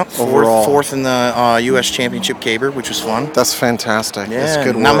 right? Yeah. Overall. Fourth in the U.S. Championship caber, which was fun. That's fantastic. Yeah. That's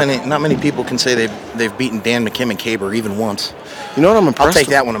good work. Not many people can say they've beaten Dan McKim in caber even once. You know what I'm impressed I'll take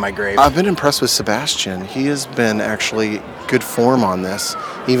with? that one to my grave. I've been impressed with Sebastian. He has been actually good form on this,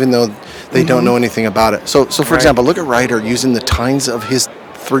 even though they don't know anything about it. So for example, look at Ryder using the tines of his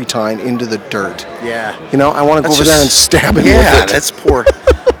 3-tine into the dirt. Yeah. I want to go over there and stab him with it. Yeah, that's poor.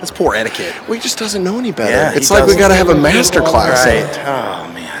 That's poor etiquette. Well, he just doesn't know any better. Yeah, it's like we got to have a master class. Right.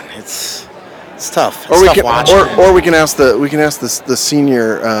 Oh man, it's tough. It's Or we tough can, watching. or we can ask the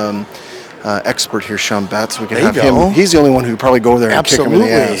senior expert here, Sean Betts. We can There have you go. him. He's the only one who probably go there and Absolutely. kick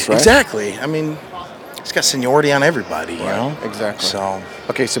him in the ass, right? Exactly. I mean, he's got seniority on everybody, you know? Exactly. So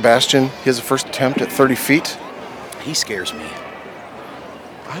Okay, Sebastian, he has a first attempt at 30 feet. he scares me.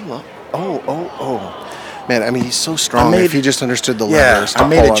 I love. Oh. Man, I mean, he's so strong. If he just understood the Yeah, levers. I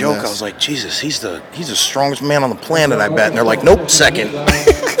made a joke. I was like, Jesus, he's the strongest man on the planet, I bet. And they're like, nope, second.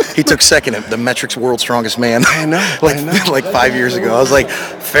 He took second at the Metrics World's Strongest Man. I know. like 5 years ago. I was like,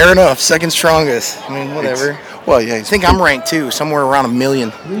 fair enough, second strongest. I mean, whatever. Well, yeah. I think I'm ranked too, somewhere around 1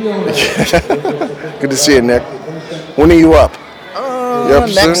 million. Good to see you, Nick. When are you up? You up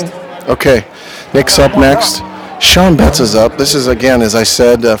next. soon? Okay. Nick's up next. Sean Betts is up. This is, again, as I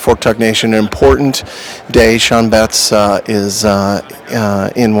said, Fork Talk Nation, an important day. Sean Betts is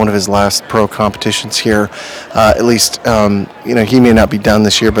in one of his last pro competitions here. At least, he may not be done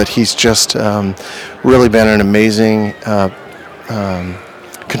this year, but he's just really been an amazing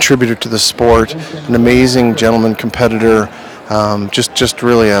contributor to the sport, an amazing gentleman competitor. Just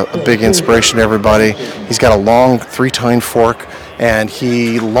really a big inspiration to everybody. He's got a long 3-tine fork, and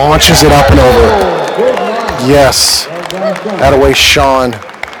he launches it up and over. Yes. Attaway, Sean.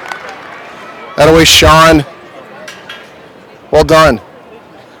 Attaway, Sean. Well done.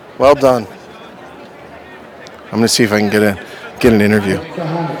 Well done. I'm going to see if I can get an interview.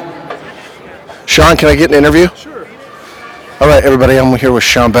 Sean, can I get an interview? Sure. All right, everybody, I'm here with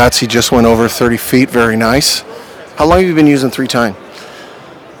Sean Betts. He just went over 30 feet. Very nice. How long have you been using 3-tine?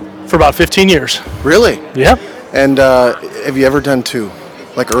 For about 15 years. Really? Yeah. And have you ever done 2?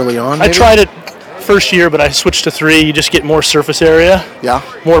 Like early on? I tried it first year, but I switched to 3. You just get more surface area. Yeah.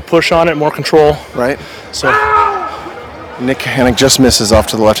 More push on it, more control. Right. So Nick Hennick just misses off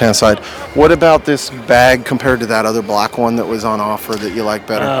to the left-hand side. What about this bag compared to that other black one that was on offer that you like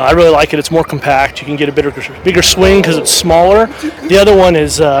better? I really like it. It's more compact. You can get a bigger swing because it's smaller. The other one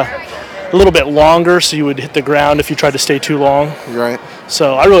is a little bit longer, so you would hit the ground if you tried to stay too long. Right.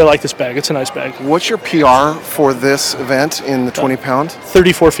 So I really like this bag. It's a nice bag. What's your PR for this event in the 20-pound?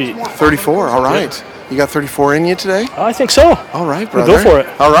 34 feet. 34, all right. Yep. You got 34 in you today? I think so. All right, We'll brother. go for it.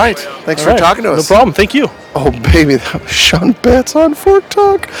 All right. Thanks for talking to us. No problem. Thank you. Oh, baby, that was Sean Betts on Fork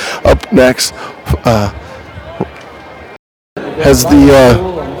Talk. Up next, has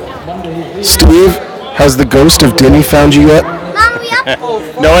has the ghost of Denny found you yet?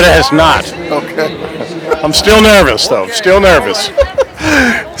 No, it has not. Okay. I'm still nervous, though. Still nervous.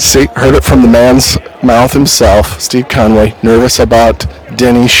 See, heard it from the man's mouth himself, Steve Conway, nervous about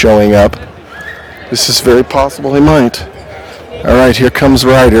Denny showing up. This is very possible he might. All right, here comes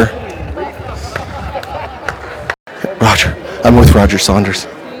Ryder. Roger, I'm with Roger Saunders.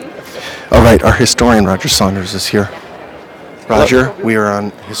 All right, our historian Roger Saunders is here. Roger, we are on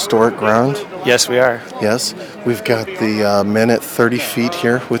historic ground. Yes, we are. Yes, we've got the men at 30 feet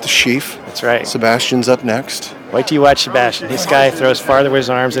here with the sheaf. That's right. Sebastian's up next. Wait till you watch Sebastian. This guy throws farther with his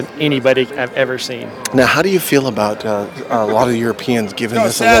arms than anybody I've ever seen. Now, how do you feel about a lot of Europeans giving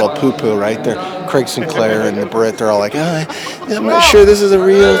this a little poo-poo, right? Craig Sinclair and the Brit, they're all like, I'm not sure this is a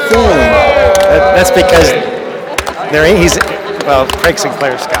real thing. That's because Craig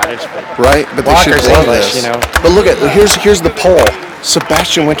Sinclair's Scottish. Right, but they should Walker's love English, this. you know. But look here's the poll.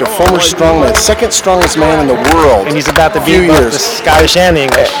 Sebastian Winter, former strongman, second strongest man in the world. And he's about to beat both the Scottish and the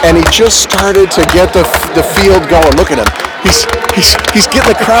English. And he just started to get the field going. Look at him. He's getting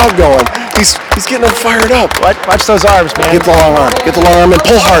the crowd going. He's getting them fired up. Watch those arms, man. Get the long arm. Get the long arm and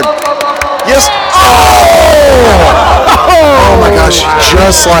pull hard. Yes. Oh my gosh!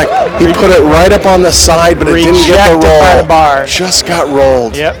 Just like he put it right up on the side, but it didn't get the roll. By the bar. Just got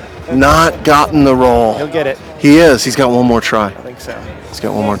rolled. Yep. Not gotten the roll. He'll get it. He is. He's got one more try. I think so. He's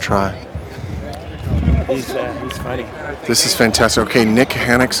got one more try. He's fighting. This is fantastic. Okay, Nick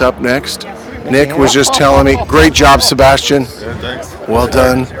Hannock's up next. Nick was just telling me, great job, Sebastian. Well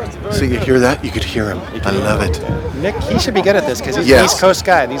done. So you hear that? You could hear him. I love it. Nick, he should be good at this because he's Yes. an East Coast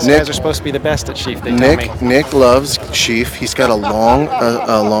guy. These Nick- guys are supposed to be the best at sheaf. They tell me. Nick loves sheaf. He's got a long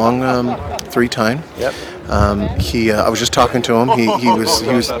 3-tine. Yep. I was just talking to him. He was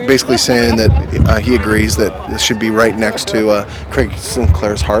basically saying that he agrees that this should be right next to Craig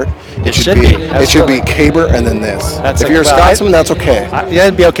Sinclair's heart. It should be. It should be Caber and then this. That's if you're a Scotsman, that's okay. Yeah,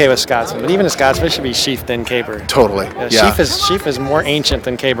 it'd be okay with Scotsman, but even a Scotsman should be sheaf than Caber. Totally. Yeah. Sheaf is more ancient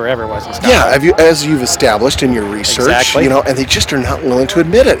than Caber ever was in Scotland. Yeah, as you've established in your research, Exactly. and they just are not willing to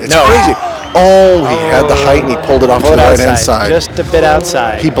admit it. It's No. crazy. Oh, he had the height and he pulled it off to the right hand side. Just a bit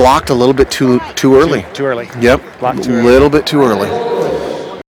outside. He blocked a little bit too early. Too early. Yep. Blocked too A early. little bit too early.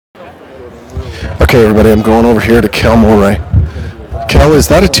 Okay, everybody, I'm going over here to Kel Mulray. Kel, is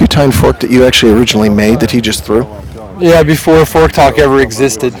that a 2-tine fork that you actually originally made that he just threw? Yeah, before Fork Talk ever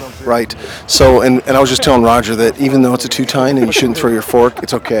existed. Right. So, and I was just telling Roger that even though it's a 2-tine and you shouldn't throw your fork,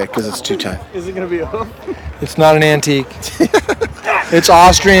 it's okay because it's 2-tine. Is it going to be a hoof? It's not an antique. It's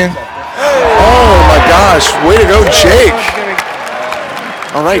Austrian. Oh my gosh, way to go, Jake.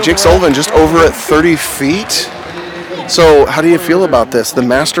 All right, Jake Sullivan just over at 30 feet. So how do you feel about this? The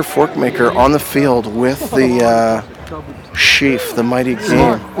master fork maker on the field with the sheaf, the mighty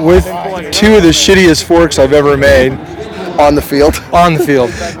game. With 2 of the shittiest forks I've ever made. On the field? On the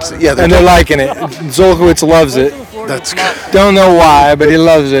field. So, yeah, and they're liking it. Zolkowicz loves it. That's Don't know why, but he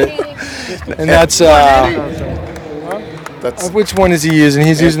loves it. And that's which one is he using?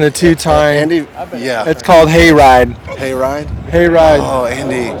 He's using the 2-tine. Andy, yeah. It's called Hayride. Hayride? Hayride. Oh,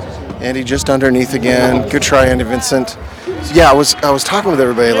 Andy just underneath again. Good try, Andy Vincent. So, yeah, I was talking with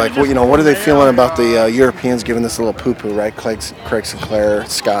everybody like, well, what are they feeling about the Europeans giving this a little poo-poo, right? Craig Sinclair,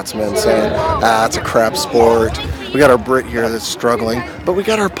 Scotsman, saying, it's a crap sport. We got our Brit here that's struggling, but we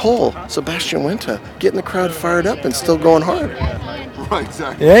got our Pole, Sebastian Winter, getting the crowd fired up and still going hard. Right,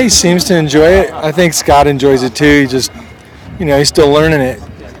 exactly. Yeah, he seems to enjoy it. I think Scott enjoys it too. He just, he's still learning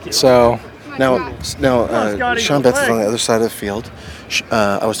it. So now, Sean Betts is on the other side of the field.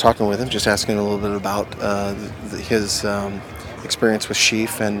 I was talking with him, just asking a little bit about his experience with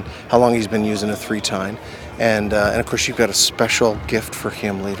sheaf and how long he's been using a 3-tine. And of course, you've got a special gift for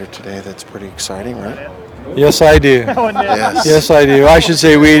him later today that's pretty exciting, right? yes, I do. Yes. Yes, I do. I should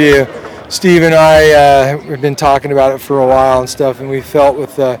say we do. Steve and I we've been talking about it for a while and stuff, and we felt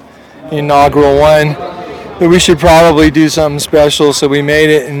with the inaugural one that we should probably do something special. So we made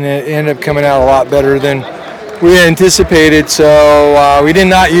it, and it ended up coming out a lot better than we anticipated. So we did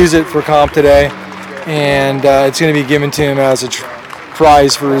not use it for comp today, and it's going to be given to him as a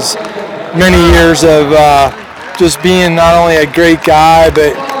prize for his many years of just being not only a great guy,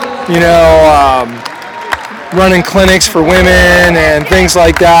 but running clinics for women and things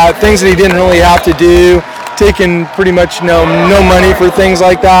like that, things that he didn't really have to do, taking pretty much no money for things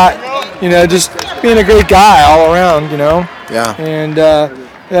like that, just being a great guy all around, Yeah. And that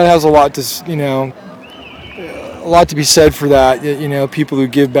has a lot to be said for that, people who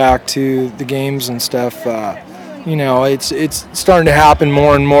give back to the games and stuff, it's starting to happen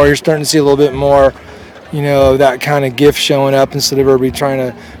more and more. You're starting to see a little bit more, that kind of gift showing up instead of everybody trying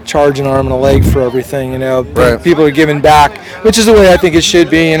to charge an arm and a leg for everything, Right. People are giving back, which is the way I think it should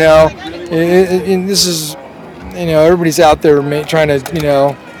be, this is, everybody's out there trying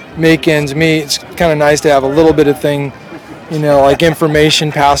to, make ends meet. It's kind of nice to have a little bit of thing, like information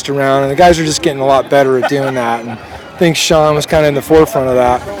passed around, and the guys are just getting a lot better at doing that, and think Sean was kind of in the forefront of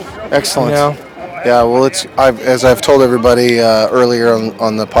that. Excellent. You know? Yeah, well, as I've told everybody earlier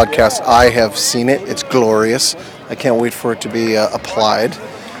on the podcast, I have seen it. It's glorious. I can't wait for it to be applied.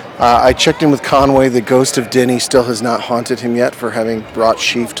 I checked in with Conway. The ghost of Denny still has not haunted him yet for having brought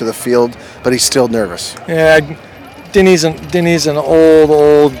Sheaf to the field, but he's still nervous. Yeah, Denny's an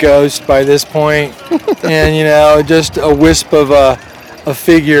old ghost by this point, and just a wisp of a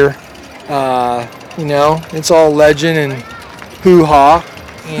figure. It's all legend and hoo-ha,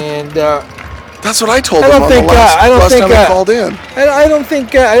 and that's what I told him. I don't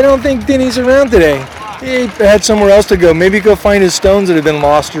think Denny's around today. He had somewhere else to go. Maybe go find his stones that have been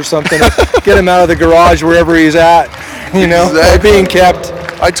lost or something. Get him out of the garage wherever he's at. Exactly. Being kept.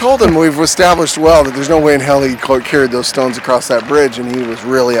 I told him we've established well that there's no way in hell he carried those stones across that bridge, and he was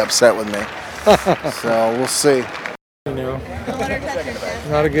really upset with me. So we'll see.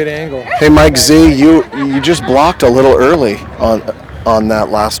 Not a good angle. Hey, Mike Z, you just blocked a little early on that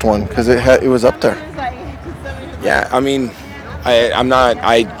last one because it was up there. Yeah, I mean,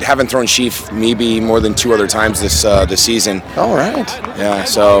 I haven't thrown Sheaf maybe more than 2 other times this season. All right. Yeah,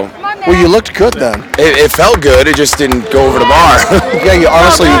 so. Well, you looked good then. It felt good. It just didn't go over the bar. Yeah, you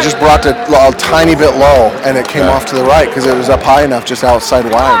just brought it a tiny bit low, and it came off to the right because it was up high enough, just outside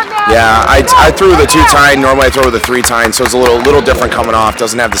wide. Yeah, I threw the 2-tine. Normally I throw with the 3-tine, so it's a little different coming off.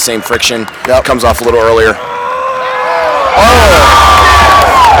 Doesn't have the same friction. Yep. Comes off a little earlier.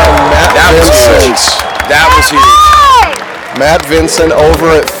 That was huge. Matt Vincent over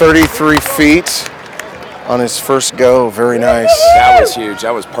at 33 feet on his first go. Very nice. That was huge.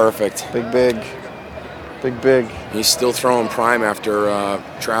 That was perfect. Big. He's still throwing prime after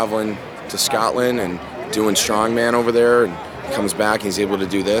traveling to Scotland and doing strongman over there. And he comes back and he's able to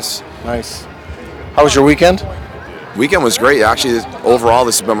do this. Nice. How was your weekend? Weekend was great. Actually, overall,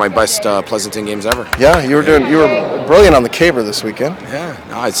 this has been my best Pleasanton games ever. Yeah, you were brilliant on the caber this weekend. Yeah,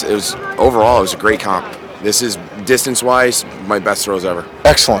 no, it was a great comp. This is distance-wise my best throws ever.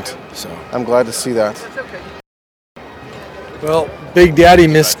 Excellent. So I'm glad to see that. Well, Big Daddy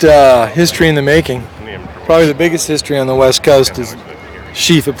missed history in the making. Probably the biggest history on the West Coast is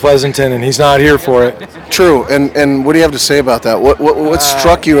Sheaf at Pleasanton, and he's not here for it. True. And what do you have to say about that? What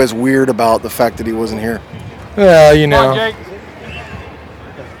struck you as weird about the fact that he wasn't here? Well,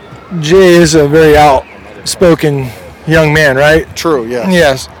 Jay is a very outspoken young man, right? True, yes.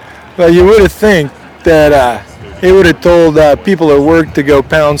 Yes. But you would have think that he would have told people at work to go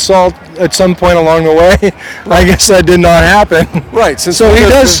pound salt at some point along the way. I guess that did not happen. Right. So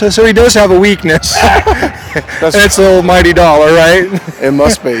he does have a weakness. It's the almighty dollar, right? It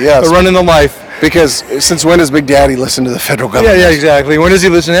must be, yes. Running the life. Because since when does Big Daddy listen to the federal government? Yeah, exactly. When does he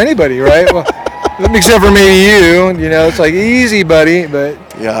listen to anybody, right? Well, except for maybe you. It's like, easy, buddy. But,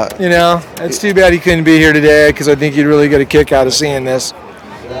 yeah. It's too bad he couldn't be here today because I think you'd really get a kick out of seeing this.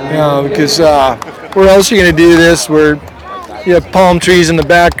 Because where else are you going to do this where you have palm trees in the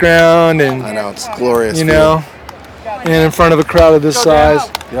background and I know, it's glorious. And in front of a crowd of this size.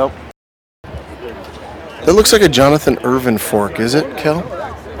 Yep. That looks like a Jonathan Irvin fork, is it, Kel?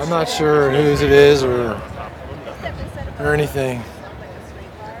 I'm not sure whose it is or anything.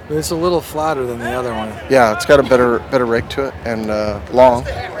 But it's a little flatter than the other one. Yeah, it's got a better rake to it and long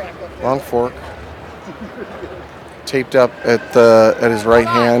fork. Taped up at his right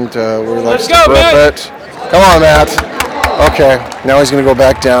hand where he likes to grip it. Come on, Matt. Okay, now he's going to go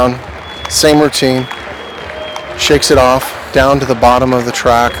back down. Same routine. Shakes it off down to the bottom of the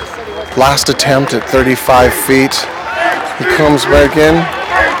track. Last attempt at 35 feet. He comes back in.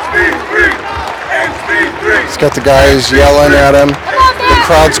 He's got the guys yelling at him. The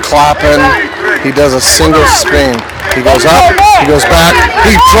crowd's clapping. He does a single spin. He goes up. He goes back.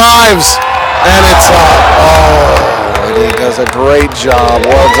 He drives. And it's he does a great job.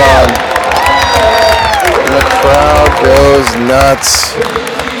 Well done. And the crowd goes nuts.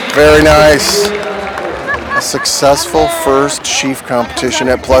 Very nice. A successful first Sheaf competition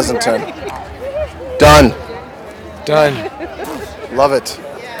at Pleasanton. Done. Love it.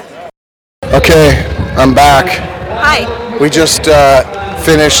 Okay, I'm back. Hi. We just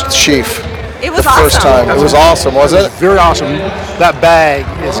finished Sheaf. It was the first awesome. time. It was awesome, wasn't it? Very awesome. That bag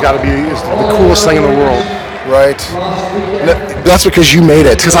has got to be the coolest thing in the world. Right. That's because you made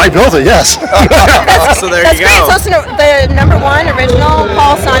it. Because I built it, yes. So there you go. That's great. So it's the number one original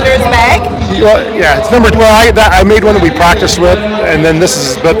Paul Saunders bag? Yeah, it's number 12. I made one that we practiced with, and then this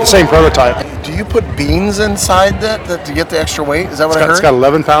is the same prototype. Do you put beans inside that to get the extra weight? Is that what I heard? It's got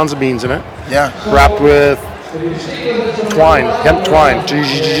 11 pounds of beans in it. Yeah. Wrapped with hemp twine,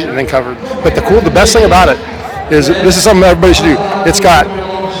 and then covered. But the best thing about it is this is something everybody should do. It's got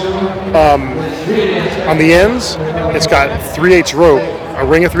On the ends, it's got 3/8 rope, a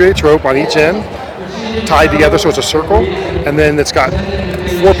ring of 3/8 rope on each end, tied together so it's a circle, and then it's got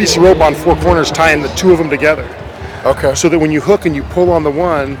 4 pieces of rope on 4 corners tying the 2 of them together. Okay. So that when you hook and you pull on the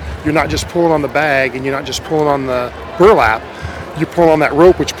one, you're not just pulling on the bag and you're not just pulling on the burlap, you pull on that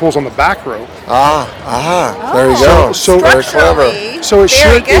rope which pulls on the back rope. There you go. So very clever. So it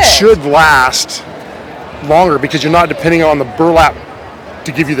should last longer because you're not depending on the burlap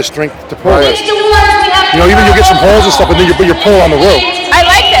to give you the strength to pull it. You know, even you'll get some holes and stuff, but then you're pulling on the rope. I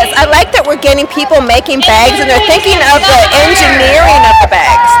like this. I like that we're getting people making bags and they're thinking of the engineering of the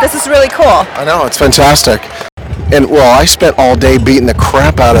bags. This is really cool. I know, it's fantastic. And well, I spent all day beating the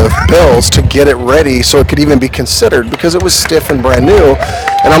crap out of Bill's to get it ready so it could even be considered because it was stiff and brand new.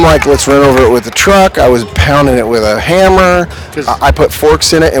 And I'm like, let's run over it with the truck. I was pounding it with a hammer. I put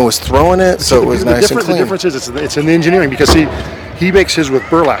forks in it and was throwing it, so it was nice and clean. The difference is it's in the engineering because he makes his with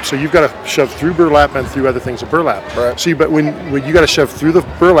burlap, so you've got to shove through burlap and through other things with burlap. Right. So, but when you got to shove through the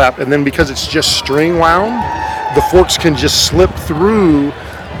burlap, and then because it's just string wound, the forks can just slip through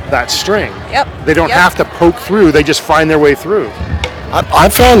that string. Yep. They don't have to poke through; they just find their way through.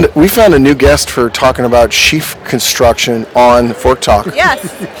 We found a new guest for talking about sheaf construction on Fork Talk. Yes,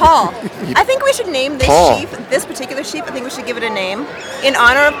 Paul. I think we should name this sheaf, this particular sheaf, I think we should give it a name in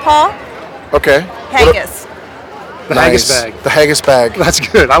honor of Paul. Okay. Haggis. The haggis bag. The haggis bag. That's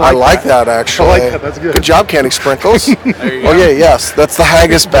good. I like that actually. I like that. That's good. Good job, Candy Sprinkles. There you go. Okay, yes, that's the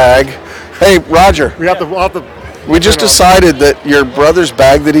haggis bag. Hey, Roger. We have to. We just decided that your brother's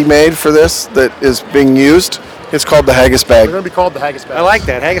bag that he made for this, that is being used, it's called the haggis bag. They're going to be called the haggis bag. I like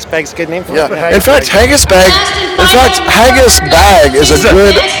that. Haggis bag's a good name for it. Yeah. In fact, haggis bag is a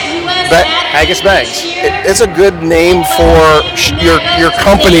good. Haggis bags. It's a good name for your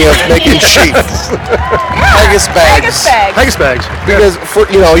company of making sheep. Haggis bags. Haggis bags. Because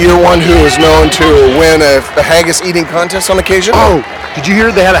you're one who is known to win a haggis eating contest on occasion. Oh, did you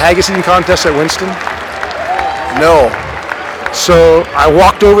hear they had a haggis eating contest at Winston? No. So I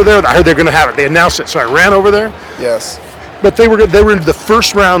walked over there. I heard they're going to have it. They announced it, so I ran over there. Yes. But they were the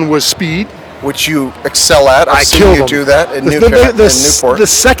first round was speed, which you excel at. I killed them. Do that in Newport. The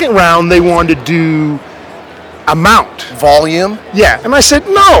second round they wanted to do amount, volume. Yeah, and I said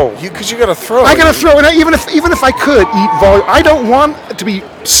no. Because you got to throw. I got to throw, and even if I could eat volume, I don't want it to be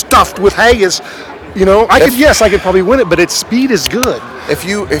stuffed with haggis. You know, I could probably win it, but its speed is good. If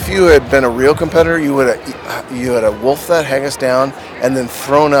you had been a real competitor, you would have wolfed that haggis down and then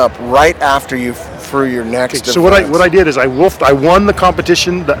thrown up right after you threw your next. So what I did is I won the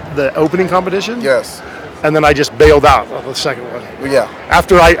competition, the opening competition. Yes. And then I just bailed out of the second one. Yeah.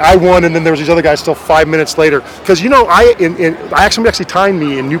 After I won, and then there was these other guys still 5 minutes later, because actually timed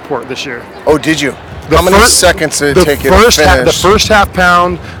me in Newport this year. Oh, did you? How many seconds did it take you to finish? The first half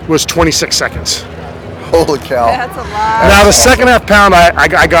pound was 26 seconds. Holy cow! That's a lot. Now the second half pound,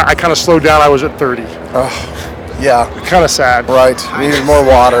 I kind of slowed down. I was at 30. Oh, yeah. Kind of sad. Right. Needed more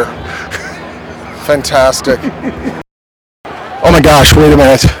water. Fantastic. Oh my gosh! Wait a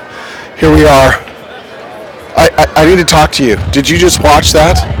minute. Here we are. I need to talk to you. Did you just watch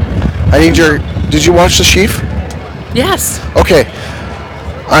that? Did you watch the sheaf? Yes. Okay.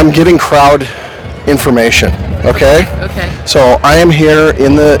 I'm getting crowd information. Okay? Okay. So I am here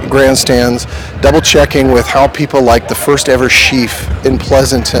in the grandstands, double checking with how people like the first ever sheaf in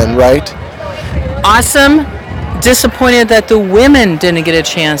Pleasanton, right? Awesome. Disappointed that the women didn't get a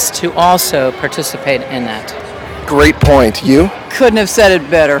chance to also participate in that. Great point. You? Couldn't have said it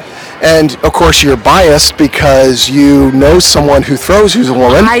better. And of course you're biased because you know someone who throws who's a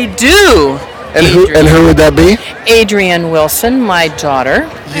woman. I do. And who would that be? Adrienne Wilson, my daughter,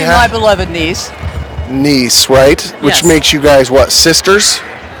 and my beloved niece. Niece, right? Which Yes. makes you guys what, sisters?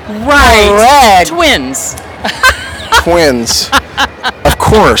 Right. Twins. Twins. Of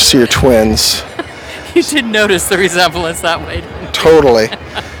course you're twins. You did notice the resemblance that way. Totally.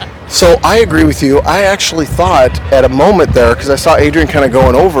 So I agree with you. I actually thought at a moment there, because I saw Adrienne kind of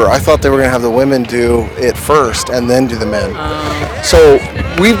going over, I thought they were going to have the women do it first and then do the men. So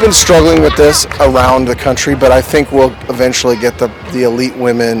we've been struggling with this around the country, but I think we'll eventually get the elite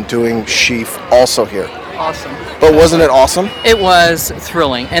women doing sheaf also here. Awesome. But wasn't it awesome? It was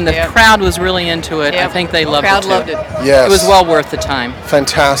thrilling, and the crowd was really into it. I think they loved it too. loved it. Yes. It was well worth the time.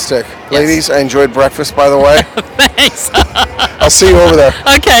 Fantastic. Ladies, I enjoyed breakfast, by the way. Thanks. I'll see you over there.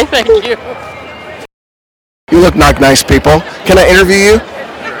 Okay, thank you. You look like nice people. Can I interview you?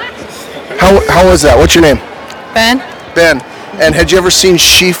 How was that? What's your name? Ben? Ben. And had you ever seen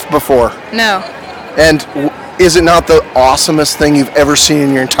sheaf before? No. And is it not the awesomest thing you've ever seen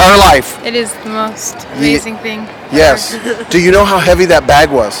in your entire life? It is the most amazing thing. Yes. Do you know how heavy that bag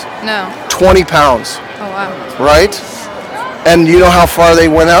was? No. 20 pounds, Oh, wow. right? And you know how far they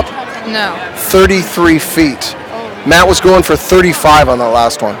went up? No. 33 feet. Matt was going for 35 on that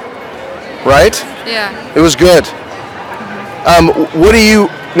last one, right? Yeah. It was good. What do you,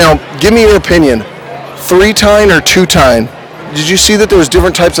 now give me your opinion, 3-tine or 2-tine? Did you see that there was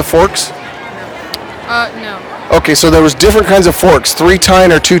different types of forks? No. Okay, so there was different kinds of forks,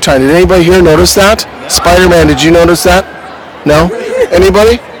 3-tine or 2-tine. Did anybody here notice that? Spider-Man, did you notice that? No?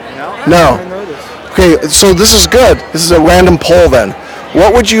 Anybody? No. Okay, so this is good. This is a random poll then.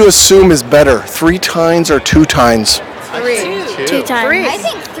 What would you assume is better, 3-tines or 2-tines? 2 times. Three. I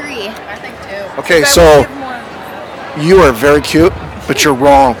think 3. I think 2. Okay, so you are very cute, but you're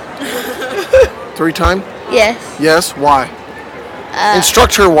wrong. 3-tine? Yes. Yes, why?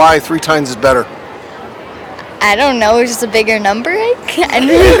 Instruct her why 3-tines is better. I don't know. It's just a bigger number.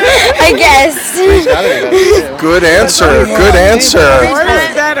 I guess. Good answer. Good answer.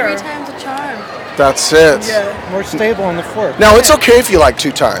 Better. 3 times a charm. That's it. More stable on the fork. Now it's okay if you like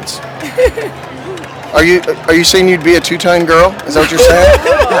 2-tines. Are you saying you'd be a 2-tine girl? Is that what you're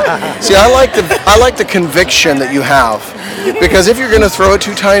saying? See, I like the conviction that you have, because if you're going to throw a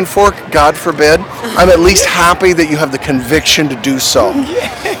 2-tine fork, God forbid, I'm at least happy that you have the conviction to do so.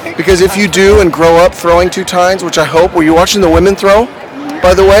 Because if you do and grow up throwing 2-tines, which I hope, were you watching the women throw?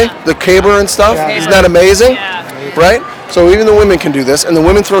 By the way, the caber and stuff, isn't that amazing? Right? So even the women can do this, and the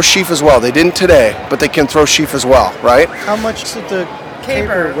women throw sheaf as well. They didn't today, but they can throw sheaf as well, right? How much did the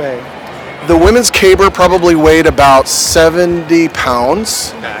caber weigh? The women's caber probably weighed about 70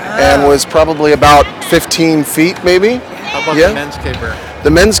 pounds and was probably about 15 feet maybe. How about the men's caber? The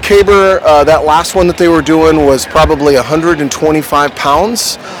men's caber, that last one that they were doing was probably 125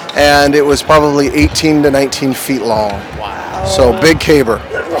 pounds, and it was probably 18 to 19 feet long. Wow. So big caber.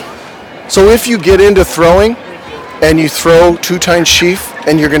 So if you get into throwing and you throw 2-tine sheaf,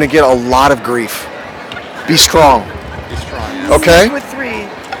 and you're going to get a lot of grief. Be strong. Be strong. Okay? With 3.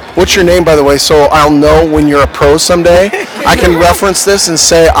 What's your name, by the way, so I'll know when you're a pro someday? I can reference this and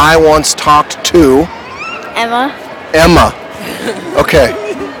say I once talked to Emma. Emma. Okay.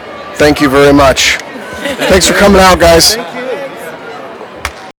 Thank you very much. Thanks for coming out, guys.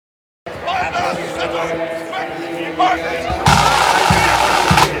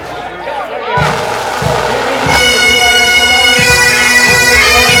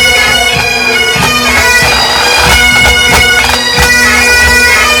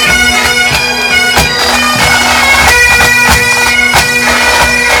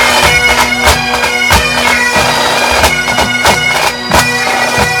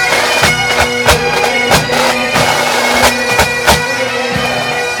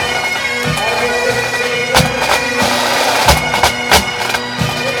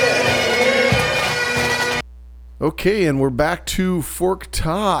 Okay, and we're back to Fork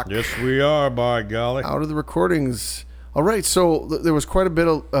Talk. Yes, we are, by golly. Out of the recordings. All right, so there was quite a bit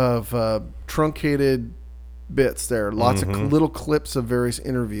of truncated bits there. Lots of little clips of various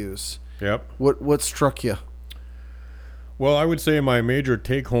interviews. Yep. What struck you? Well, I would say my major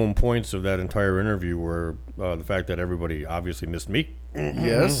take-home points of that entire interview were the fact that everybody obviously missed me.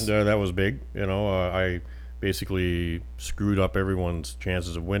 Yes. That was big. You know, I basically screwed up everyone's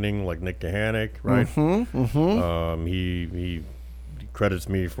chances of winning, like Nick Kahanick, right? He credits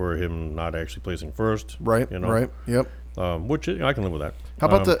me for him not actually placing first. Right. You know? Right. Yep. Which I can live with that. How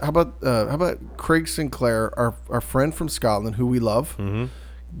about Craig Sinclair, our friend from Scotland, who we love,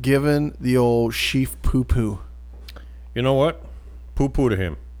 given the old sheaf poo poo? You know what? Poo poo to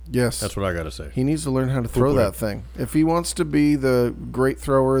him. Yes. That's what I got to say. He needs to learn how to throw that thing. If he wants to be the great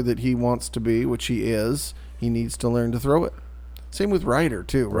thrower that he wants to be, which he is, he needs to learn to throw it. Same with Ryder,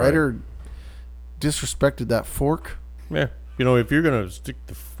 too. Right. Ryder disrespected that fork. Yeah. You know, if you're going to stick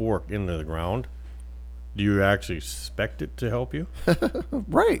the fork into the ground, do you actually expect it to help you?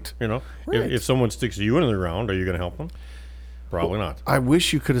 Right. You know, Right. if someone sticks you into the ground, are you going to help them? Probably not. I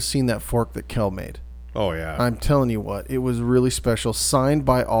wish you could have seen that fork that Kel made. Oh, yeah. I'm telling you what, it was really special. Signed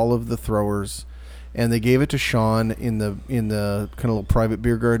by all of the throwers, and they gave it to Sean in the kind of little private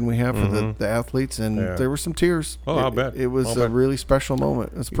beer garden we have for the athletes, and there were some tears. Oh, I'll bet. It was a really special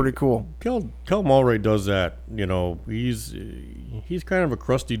moment. It's pretty cool. Kel Mulray does that. You know, he's kind of a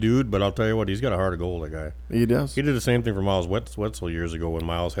crusty dude, but I'll tell you what, he's got a heart of gold, that guy. He does. He did the same thing for Miles Wetzel years ago when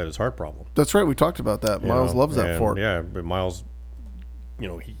Miles had his heart problem. That's right. We talked about that. Miles loves that fork. Yeah, but Miles, you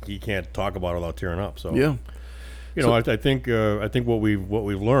know, he can't talk about it without tearing up. So yeah. You know, I think what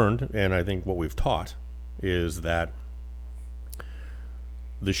we've learned, and I think what we've taught, is that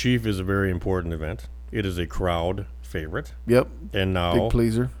the sheaf is a very important event. It is a crowd favorite. Yep. And now big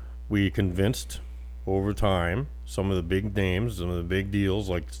pleaser. We convinced over time, some of the big names, some of the big deals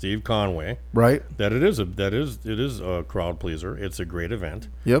like Steve Conway, Right. that it is a crowd pleaser. It's a great event.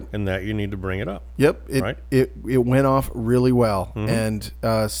 Yep. And that you need to bring it up. Yep. Right? It went off really well, Mhm.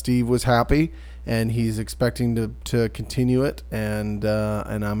 and Steve was happy, and he's expecting to continue it, and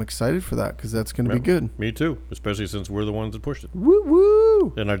I'm excited for that because that's going to be good. Me too, especially since we're the ones that pushed it. Woo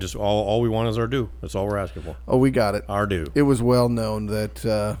woo! And I just all we want is our due. That's all we're asking for. Oh, we got it. Our due. It was well known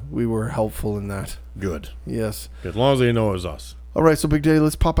that we were helpful in that. Good. Yes. As long as they know it's us. All right, so Big Daddy,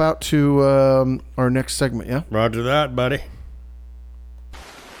 let's pop out to our next segment, yeah? Roger that, buddy.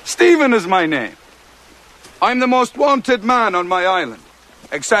 Stephen is my name. I'm the most wanted man on my island.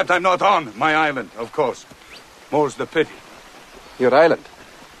 Except I'm not on my island, of course. More's the pity. Your island?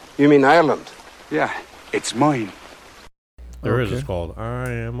 You mean Ireland? Yeah, it's mine. There is. It's called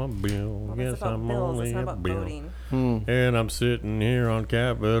I Am a Bill. Yes, I'm only a Bill. And I'm sitting here on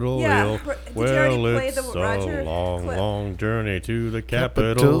Capitol Hill. Did you already Well, play it's the Roger a long, clip? long journey to the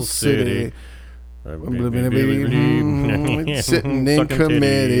Capital capital City. city. Sitting in Sucking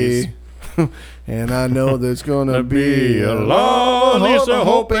committee. And I know there's gonna be a long, long used to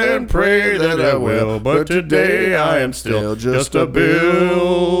hope and pray that I will, but today I am still just a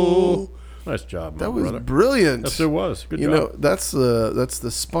bill. Nice job, my That was brother. brilliant. Yes, it was. Good you job. know, that's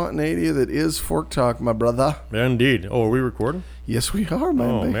the spontaneity that is Fork Talk, my brother. Indeed. Oh, are we recording? Yes, we are, man.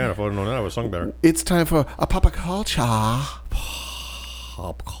 Oh, baby. man, if I'd known that, I would have sung better. It's time for a pop culture.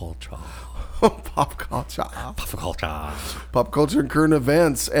 Pop culture. Pop culture. Pop culture. Pop culture and current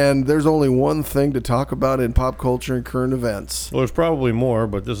events. And there's only one thing to talk about in pop culture and current events. Well, there's probably more,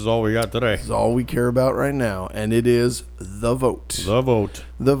 but this is all we got today. This is all we care about right now. And it is the vote. The vote.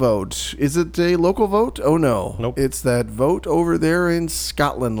 The vote. Is it a local vote? Oh, no. Nope. It's that vote over there in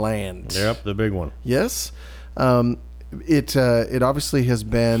Scotland land. Yep, the big one. Yes. It obviously has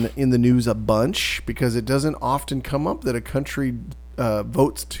been in the news a bunch because it doesn't often come up that a country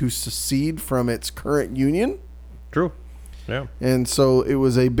votes to secede from its current union. True. Yeah. And so it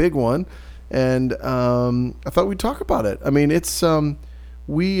was a big one, and I thought we'd talk about it. I mean, it's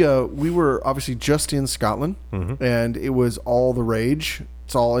we were obviously just in Scotland, and it was all the rage.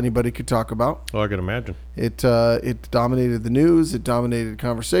 It's all anybody could talk about. Oh, I can imagine. It dominated the news. It dominated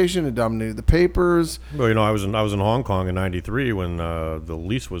conversation. It dominated the papers. Well, you know, I was in Hong Kong in '93 when the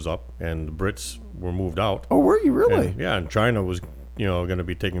lease was up and the Brits were moved out. Oh, were you really? And, yeah, and China was, going to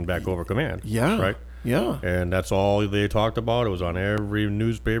be taking back over command. Yeah. Right. Yeah. And that's all they talked about. It was on every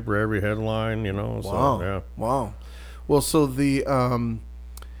newspaper, every headline. Wow. So, yeah. Wow. Well, so the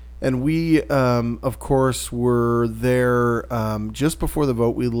and we of course were there just before the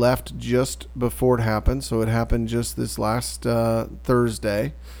vote. We left just before it happened, so it happened just this last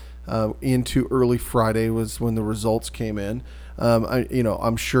Thursday into early Friday was when the results came in.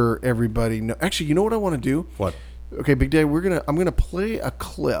 I'm sure everybody know. Actually, you know what I want to do? What? Okay, Big Day, I'm gonna play a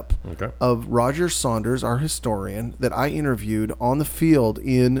clip of Roger Saunders, our historian, that I interviewed on the field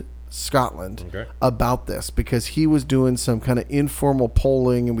in Scotland about this because he was doing some kind of informal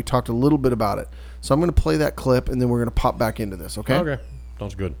polling and we talked a little bit about it. So I'm gonna play that clip and then we're gonna pop back into this. Okay. Okay.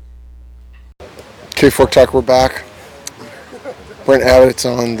 Sounds good. Okay, Fork Talk, we're back. Brent Abbott's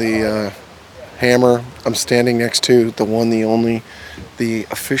on the hammer. I'm standing next to the one, the only, the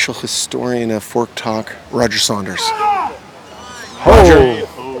official historian of Fork Talk, Roger Saunders. Roger.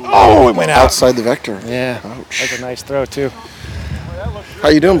 Oh, it went out. Outside the vector. Yeah. Ouch. That's a nice throw, too. How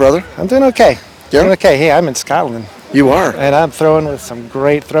you doing, brother? I'm doing okay. Yeah? Doing okay. Hey, I'm in Scotland. You are? And I'm throwing with some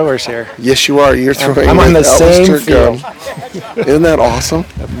great throwers here. Yes, you are. You're throwing I'm on the with same Alistair field. Gunn. Isn't that awesome?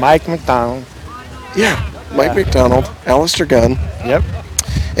 Mike McDonald. Yeah, Mike McDonald, Alistair Gunn. Yep.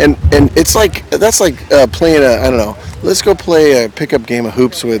 And it's like, that's like playing I don't know, let's go play a pickup game of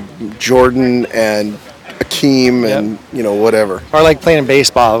hoops with Jordan and Akeem and, whatever. Or like playing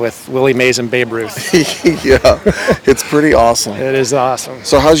baseball with Willie Mays and Babe Ruth. Yeah, it's pretty awesome. It is awesome.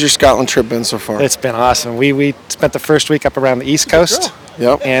 So how's your Scotland trip been so far? It's been awesome. We spent the first week up around the East Coast.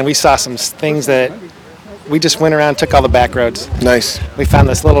 Yep. And we saw some things that we just went around, took all the back roads. Nice. We found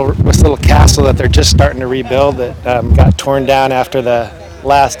this little castle that they're just starting to rebuild that got torn down after the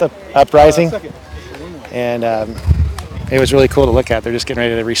last uprising. And it was really cool to look at. They're just getting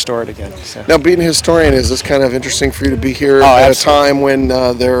ready to restore it again. So. Now, being a historian, is this kind of interesting for you to be here at a time when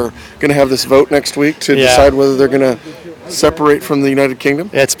they're going to have this vote next week to decide whether they're going to separate from the United Kingdom?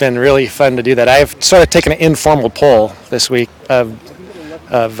 It's been really fun to do that. I've sort of taken an informal poll this week of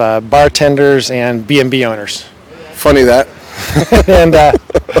bartenders and B&B owners. Funny that.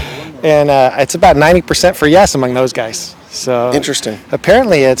 and it's about 90% for yes among those guys. So interesting.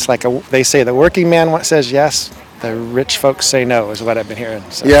 Apparently, it's like they say the working man says yes, the rich folks say no, is what I've been hearing.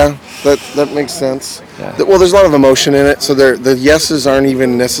 So. Yeah, that makes sense. Yeah. Well, there's a lot of emotion in it, so the yeses aren't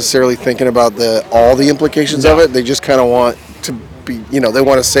even necessarily thinking about all the implications of it. They just kind of want to be, they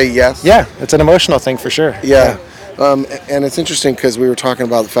want to say yes. Yeah, it's an emotional thing for sure. Yeah. And it's interesting because we were talking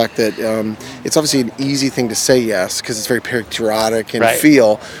about the fact that it's obviously an easy thing to say yes because it's very patriotic and Right.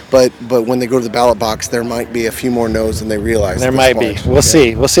 feel, but when they go to the ballot box, there might be a few more no's than they realize. There at this might be. point. We'll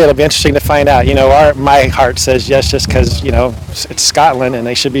see. We'll see. It'll be interesting to find out. My heart says yes just because, it's Scotland and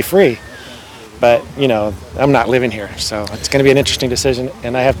they should be free. But, I'm not living here. So it's going to be an interesting decision,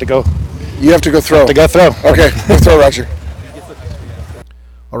 and I have to go. You have to go throw. Okay, go throw, Roger.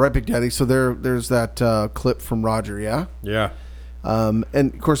 All right, Big Daddy. So there's that clip from Roger, yeah? Yeah. And,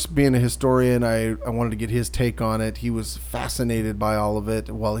 of course, being a historian, I wanted to get his take on it. He was fascinated by all of it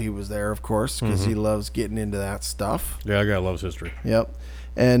while he was there, of course, because he loves getting into that stuff. Yeah, that guy loves history. Yep.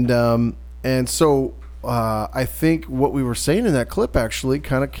 And so I think what we were saying in that clip actually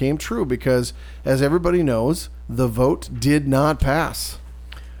kind of came true because, as everybody knows, the vote did not pass.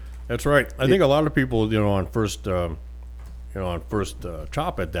 That's right. I think a lot of people, on first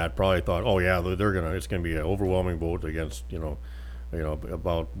chop at that, probably thought, oh yeah, it's gonna be an overwhelming vote against,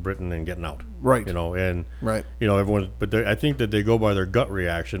 about Britain and getting out. Right. Right. Everyone, but I think that they go by their gut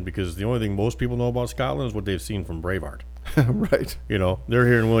reaction because the only thing most people know about Scotland is what they've seen from Braveheart. Right. They're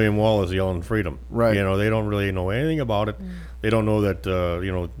hearing William Wallace yelling freedom. Right. They don't really know anything about it. They don't know that,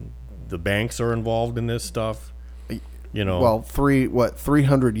 the banks are involved in this stuff. Well,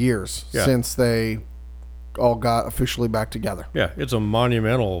 300 years since they all got officially back together. Yeah, it's a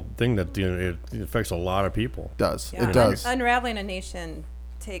monumental thing that it affects a lot of people. It does. Yeah, it does. Unraveling a nation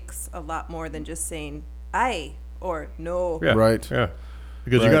takes a lot more than just saying aye or no. Yeah. Right. Yeah.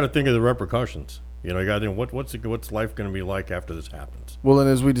 Because you got to think of the repercussions. You got to think what's life going to be like after this happens. Well, and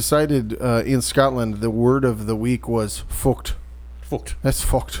as we decided in Scotland, the word of the week was fucked. Fucked. That's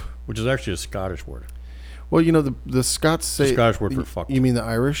fucked. Which is actually a Scottish word. Well, the Scots say... The Scottish word for fucked. You mean the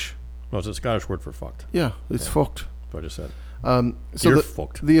Irish? No, it's a Scottish word for fucked. Yeah, it's fucked. That's what I just said. So You're the,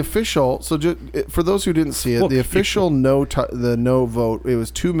 fucked. The official... So for those who didn't see it, the official no vote, it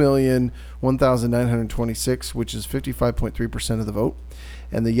was 2,001,926, which is 55.3% of the vote.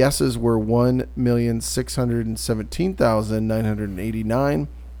 And the yeses were 1,617,989,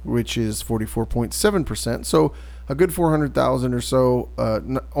 which is 44.7%. So a good 400,000 or so,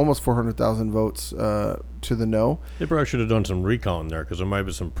 almost 400,000 votes to the no. They probably should have done some recounting there because there might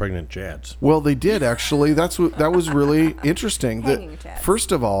be some pregnant Chads. Well, they did actually. That was really interesting.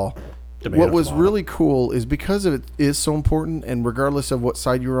 First of all, what was really cool is because it is so important, and regardless of what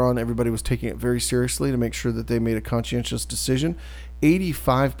side you were on, everybody was taking it very seriously to make sure that they made a conscientious decision.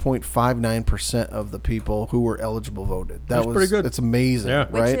 85.59% of the people who were eligible voted. That's pretty good. It's amazing, yeah.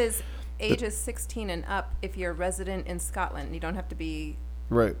 right? Which is ages 16 and up if you're a resident in Scotland. You don't have to be...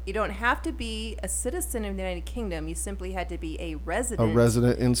 Right. You don't have to be a citizen of the United Kingdom. You simply had to be a resident. A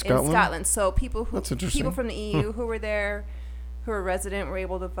resident in Scotland? So people That's interesting. people from the EU who were there, who were resident, were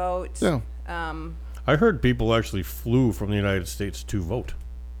able to vote. Yeah. I heard people actually flew from the United States to vote.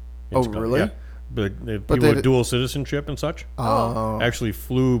 Oh, really? Yeah. But people with dual citizenship and such actually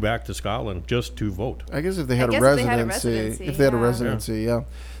flew back to Scotland just to vote. I guess if they had a residency. If they had a residency, yeah.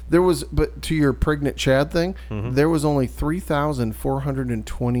 There was, but to your pregnant Chad thing, there was only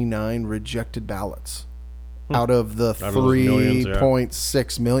 3,429 rejected ballots out of the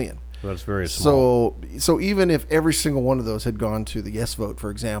 3.6 million. That's very small. So even if every single one of those had gone to the yes vote, for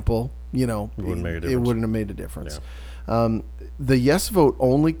example, it wouldn't have made a difference. Yeah. The yes vote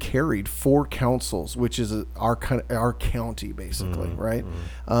only carried 4 councils, which is our county, basically, right?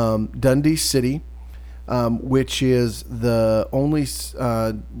 Dundee City, which is the only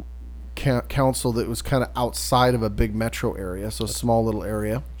council that was kind of outside of a big metro area, so a small little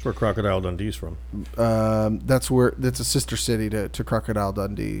area. That's where Crocodile Dundee's from. That's a sister city to Crocodile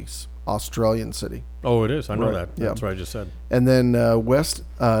Dundee's Australian city. Oh, it is. I know that. Yeah. That's what I just said. And then West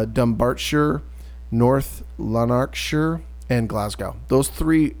Dumbartonshire, North Lanarkshire, and Glasgow. Those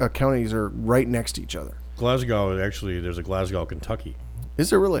 3 counties are right next to each other. Glasgow, actually, there's a Glasgow, Kentucky.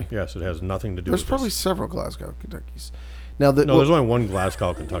 Is there really? Yes, it has nothing to do There's with probably this. several Glasgow, Kentuckys. Now, there's only one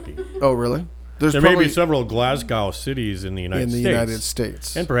Glasgow, Kentucky. Oh, really? There may be several Glasgow cities in the United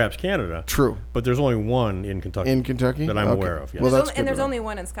States. And perhaps Canada. True. But there's only one in Kentucky. In Kentucky? That I'm aware of, yes. Well, there's only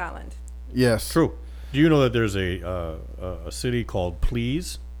one in Scotland. Yes. True. Do you know that there's a city called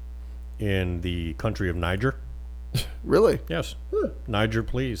Pleas in the country of Niger? Really? Yes. Niger,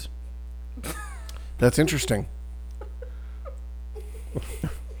 please. That's interesting.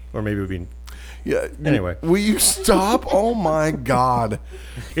 Or maybe it would be Yeah. Anyway. Will you stop? Oh my God.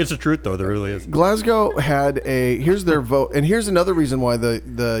 It's the truth, though. There really is. Glasgow had here's their vote, and here's another reason why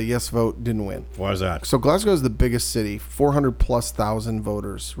the yes vote didn't win. Why is that? So Glasgow is the biggest city, 400,000+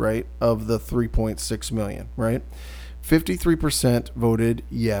 voters, right, of the 3.6 million, right? 53% voted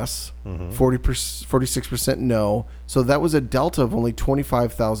yes, 46% no. So that was a delta of only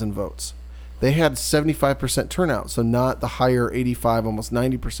 25,000 votes. They had 75% turnout, so not the higher 85, almost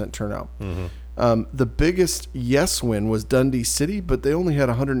 90% turnout. The biggest yes win was Dundee City, but they only had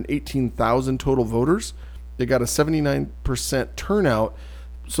 118,000 total voters. They got a 79% turnout,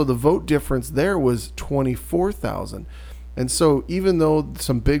 so the vote difference there was 24,000. And so even though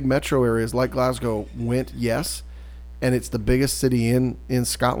some big metro areas like Glasgow went yes, and it's the biggest city in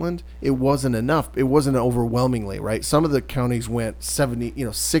Scotland, it wasn't enough. It wasn't overwhelmingly, right? Some of the counties went 60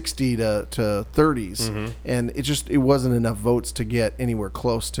 to 30s, and it wasn't enough votes to get anywhere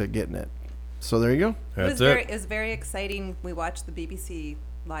close to getting it. So there you go. It was very exciting. We watched the BBC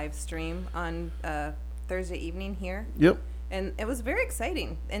live stream on Thursday evening here. Yep. And it was very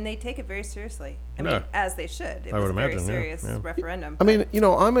exciting, and they take it very seriously. I Yeah. mean, as they should. It I was would a very imagine, yeah, serious yeah. referendum. I mean,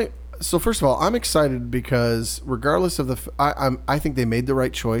 so first of all, I'm excited because regardless of I think they made the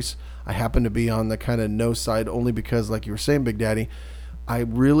right choice. I happen to be on the kind of no side only because, like you were saying, Big Daddy, I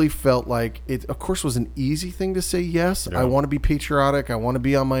really felt like it, of course, was an easy thing to say yes. Yeah. I want to be patriotic. I want to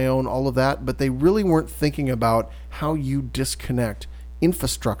be on my own, all of that. But they really weren't thinking about how you disconnect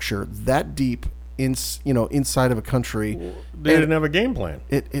infrastructure that deep inside of a country. They didn't have a game plan.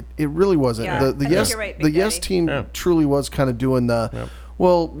 It really wasn't. Yeah, I think you're right, Big yes Daddy. team truly was kind of doing the,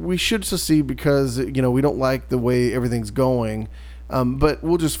 well, we should secede because we don't like the way everything's going, but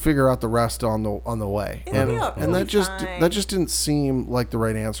we'll just figure out the rest on the way. And that just didn't seem like the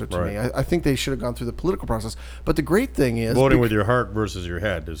right answer to me. I think they should have gone through the political process. But the great thing is Voting with your heart versus your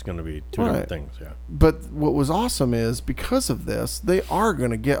head is going to be two different things. Yeah. But what was awesome is because of this, they are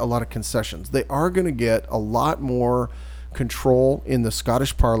going to get a lot of concessions. They are going to get a lot more control in the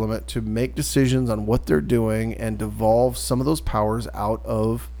Scottish Parliament to make decisions on what they're doing and devolve some of those powers out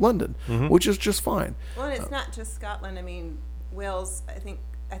of London, which is just fine. Well, and it's not just Scotland. I mean, Wales. I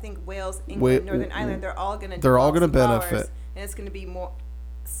think Wales, England, Northern Ireland. They're all going to. They're all going to benefit, and it's going to be more.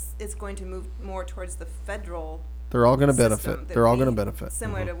 It's going to move more towards the federal. They're all going to benefit. They're all going to benefit.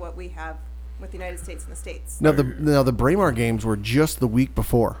 Similar to what we have with the United States and the States. Now the Braemar games were just the week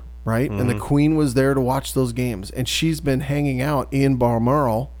before, right? And the Queen was there to watch those games, and she's been hanging out in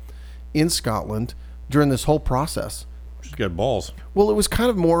Balmoral, in Scotland, during this whole process. She's got balls. Well, it was kind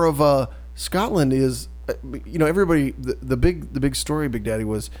of more of a Scotland is, everybody. The big story, Big Daddy,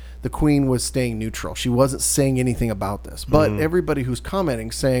 was the Queen was staying neutral. She wasn't saying anything about this, but everybody who's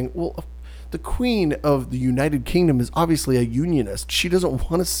commenting saying, well, the Queen of the United Kingdom is obviously a unionist. She doesn't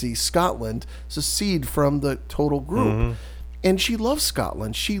want to see Scotland secede from the total group. And she loves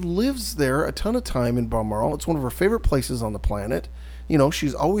Scotland. She lives there a ton of time in Balmoral. It's one of her favorite places on the planet.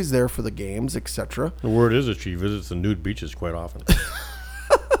 She's always there for the games, etc. The word is that she visits the nude beaches quite often.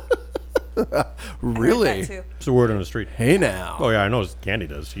 Really? It's the word on the street. Hey now. Oh yeah, I know. Candy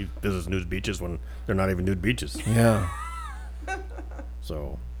does. She visits nude beaches when they're not even nude beaches. Yeah.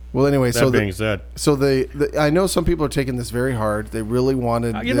 So. Well, anyway, that being said, so I know some people are taking this very hard. They really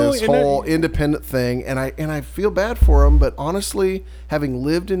wanted this whole independent thing, and I feel bad for them. But honestly, having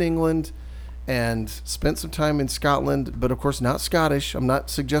lived in England and spent some time in Scotland, but of course not Scottish, I'm not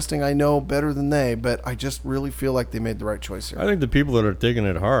suggesting I know better than they, but I just really feel like they made the right choice here. I think the people that are taking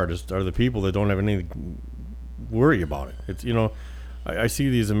it hard are the people that don't have any worry about it. It's I see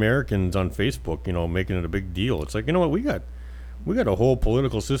these Americans on Facebook, making it a big deal. It's like, you know what, we got a whole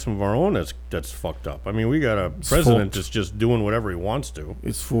political system of our own that's fucked up. I mean, we got a president that's just doing whatever he wants to.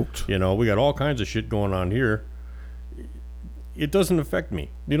 It's fucked. We got all kinds of shit going on here. It doesn't affect me.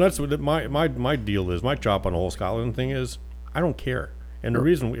 That's what my deal is. My chop on the whole Scotland thing is I don't care. And the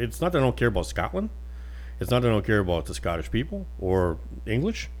reason, it's not that I don't care about Scotland. It's not that I don't care about the Scottish people or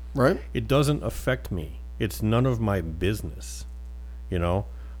English. Right. It doesn't affect me. It's none of my business.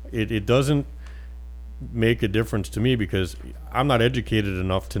 It doesn't make a difference to me because I'm not educated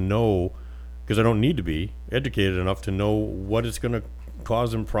enough to know, because I don't need to be educated enough to know what it's going to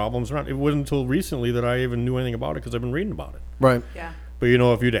cause them problems or not. It wasn't until recently that I even knew anything about it because I've been reading about it. Right. Yeah. But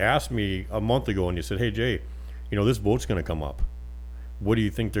if you'd asked me a month ago and you said, hey Jay, this vote's going to come up, what do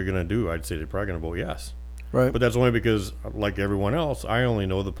you think they're going to do? I'd say they're probably going to vote yes. Right. But that's only because, like everyone else, I only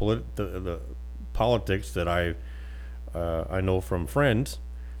know the politics that I know from friends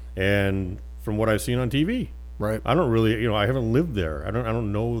and from what I've seen on TV. Right. I don't really, I haven't lived there. I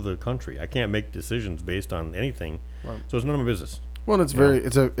don't know the country. I can't make decisions based on anything. Right. So it's none of my business. Well, it's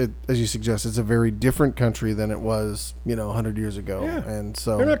as you suggest, it's a very different country than it was, 100 years ago. Yeah. And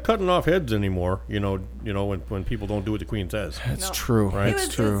so they're not cutting off heads anymore. When people don't do what the Queen says. It's true. Right? It's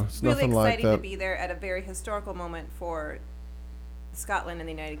true. It's really nothing like exciting that. to be there at a very historical moment for Scotland and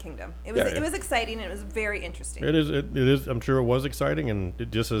the United Kingdom. It was exciting and it was very interesting. It is. I'm sure it was exciting, and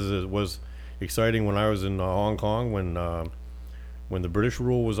it just as it was exciting when I was in Hong Kong when the British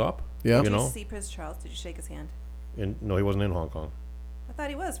rule was up. Yeah. Did you see Prince Charles? Did you shake his hand? No, he wasn't in Hong Kong. I thought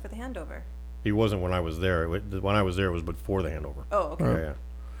he was for the handover. He wasn't when I was there. When I was there, it was before the handover. Oh, okay.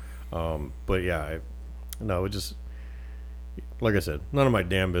 Yeah. But yeah, it just, like I said, none of my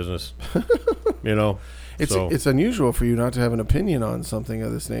damn business. It's unusual for you not to have an opinion on something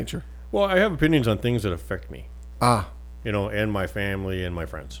of this nature. Well, I have opinions on things that affect me. Ah. And my family and my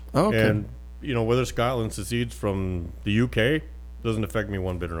friends. Oh, okay. And whether Scotland secedes from the UK doesn't affect me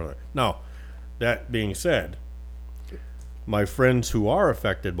one bit or another. Now, that being said, my friends who are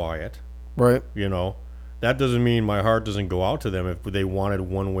affected by it, right? That doesn't mean my heart doesn't go out to them if they wanted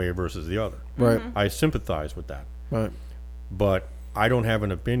one way versus the other. Right. I sympathize with that. Right. But I don't have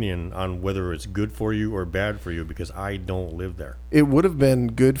an opinion on whether it's good for you or bad for you because I don't live there. It would have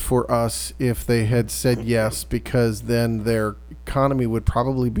been good for us if they had said yes, because then their economy would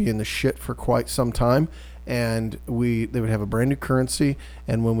probably be in the shit for quite some time, and they would have a brand new currency,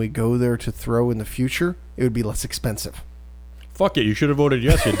 and when we go there to throw in the future, it would be less expensive. Fuck it, you should have voted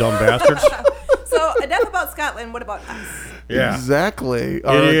yes, you dumb bastards. So enough about Scotland. What about us? Yeah. Exactly.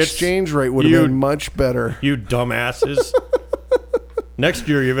 Our exchange rate would have been much better. You dumbasses. Next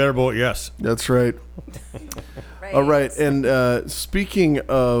year, you better vote yes. That's right. All right. And speaking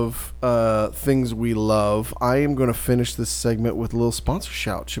of things we love, I am going to finish this segment with a little sponsor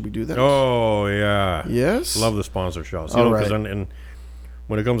shout. Should we do that? Oh, yeah. Yes? Love the sponsor shouts. All right. And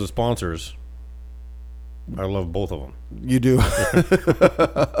when it comes to sponsors, I love both of them. You do.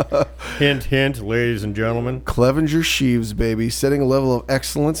 Hint, hint, ladies and gentlemen. Clevenger Sheaves, baby. Setting a level of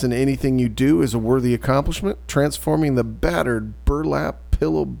excellence in anything you do is a worthy accomplishment. Transforming the battered burlap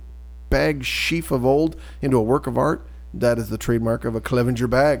pillow bag sheaf of old into a work of art. That is the trademark of a Clevenger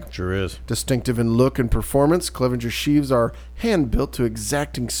bag. Sure is. Distinctive in look and performance, Clevenger sheaves are hand-built to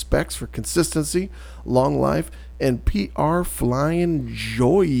exacting specs for consistency, long life, and PR flying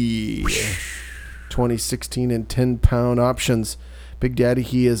joy. 2016 and 10-pound options. Big Daddy,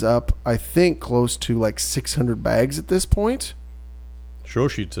 he is up, I think, close to like 600 bags at this point. Show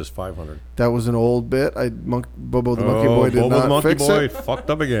sheet says 500. That was an old bit. Bobo the Monkey Boy did Bobo not the Monkey fix Boy it. fucked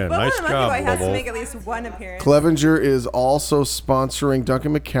up again. Bobo Nice the Monkey job, Boy has Bobo. to make at least one appearance. Clevenger is also sponsoring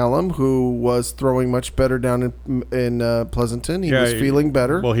Duncan McCallum, who was throwing much better down in Pleasanton. He was feeling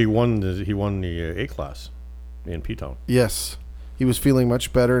better. Well, he won the A class in P-Town. Yes. He was feeling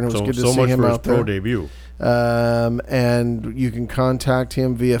much better, and it was good to see much him for his out there. pro debut. And you can contact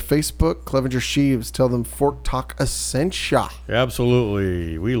him via Facebook, Clevenger Sheaves. Tell them Fork Talk Essentia.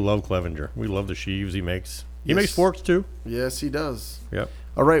 Absolutely. We love Clevenger. We love the sheaves he makes. He makes forks, too. Yes, he does. Yep.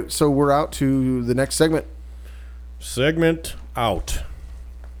 All right, so we're out to the next segment. Segment out.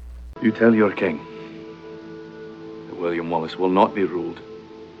 You tell your king that William Wallace will not be ruled,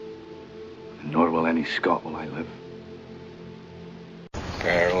 nor will any Scot while I live.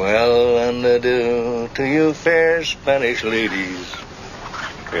 Farewell and adieu to you fair Spanish ladies.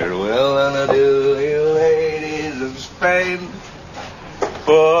 Farewell and adieu, you ladies of Spain.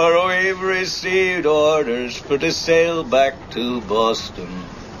 For we've received orders for to sail back to Boston.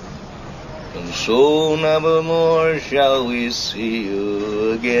 And so never more shall we see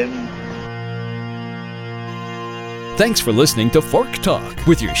you again. Thanks for listening to Fork Talk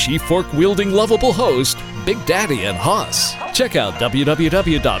with your sheaf-fork-wielding lovable host, Big Daddy and Hoss. Check out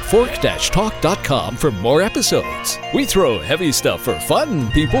www.fork-talk.com for more episodes. We throw heavy stuff for fun,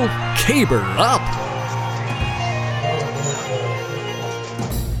 people. Caber up!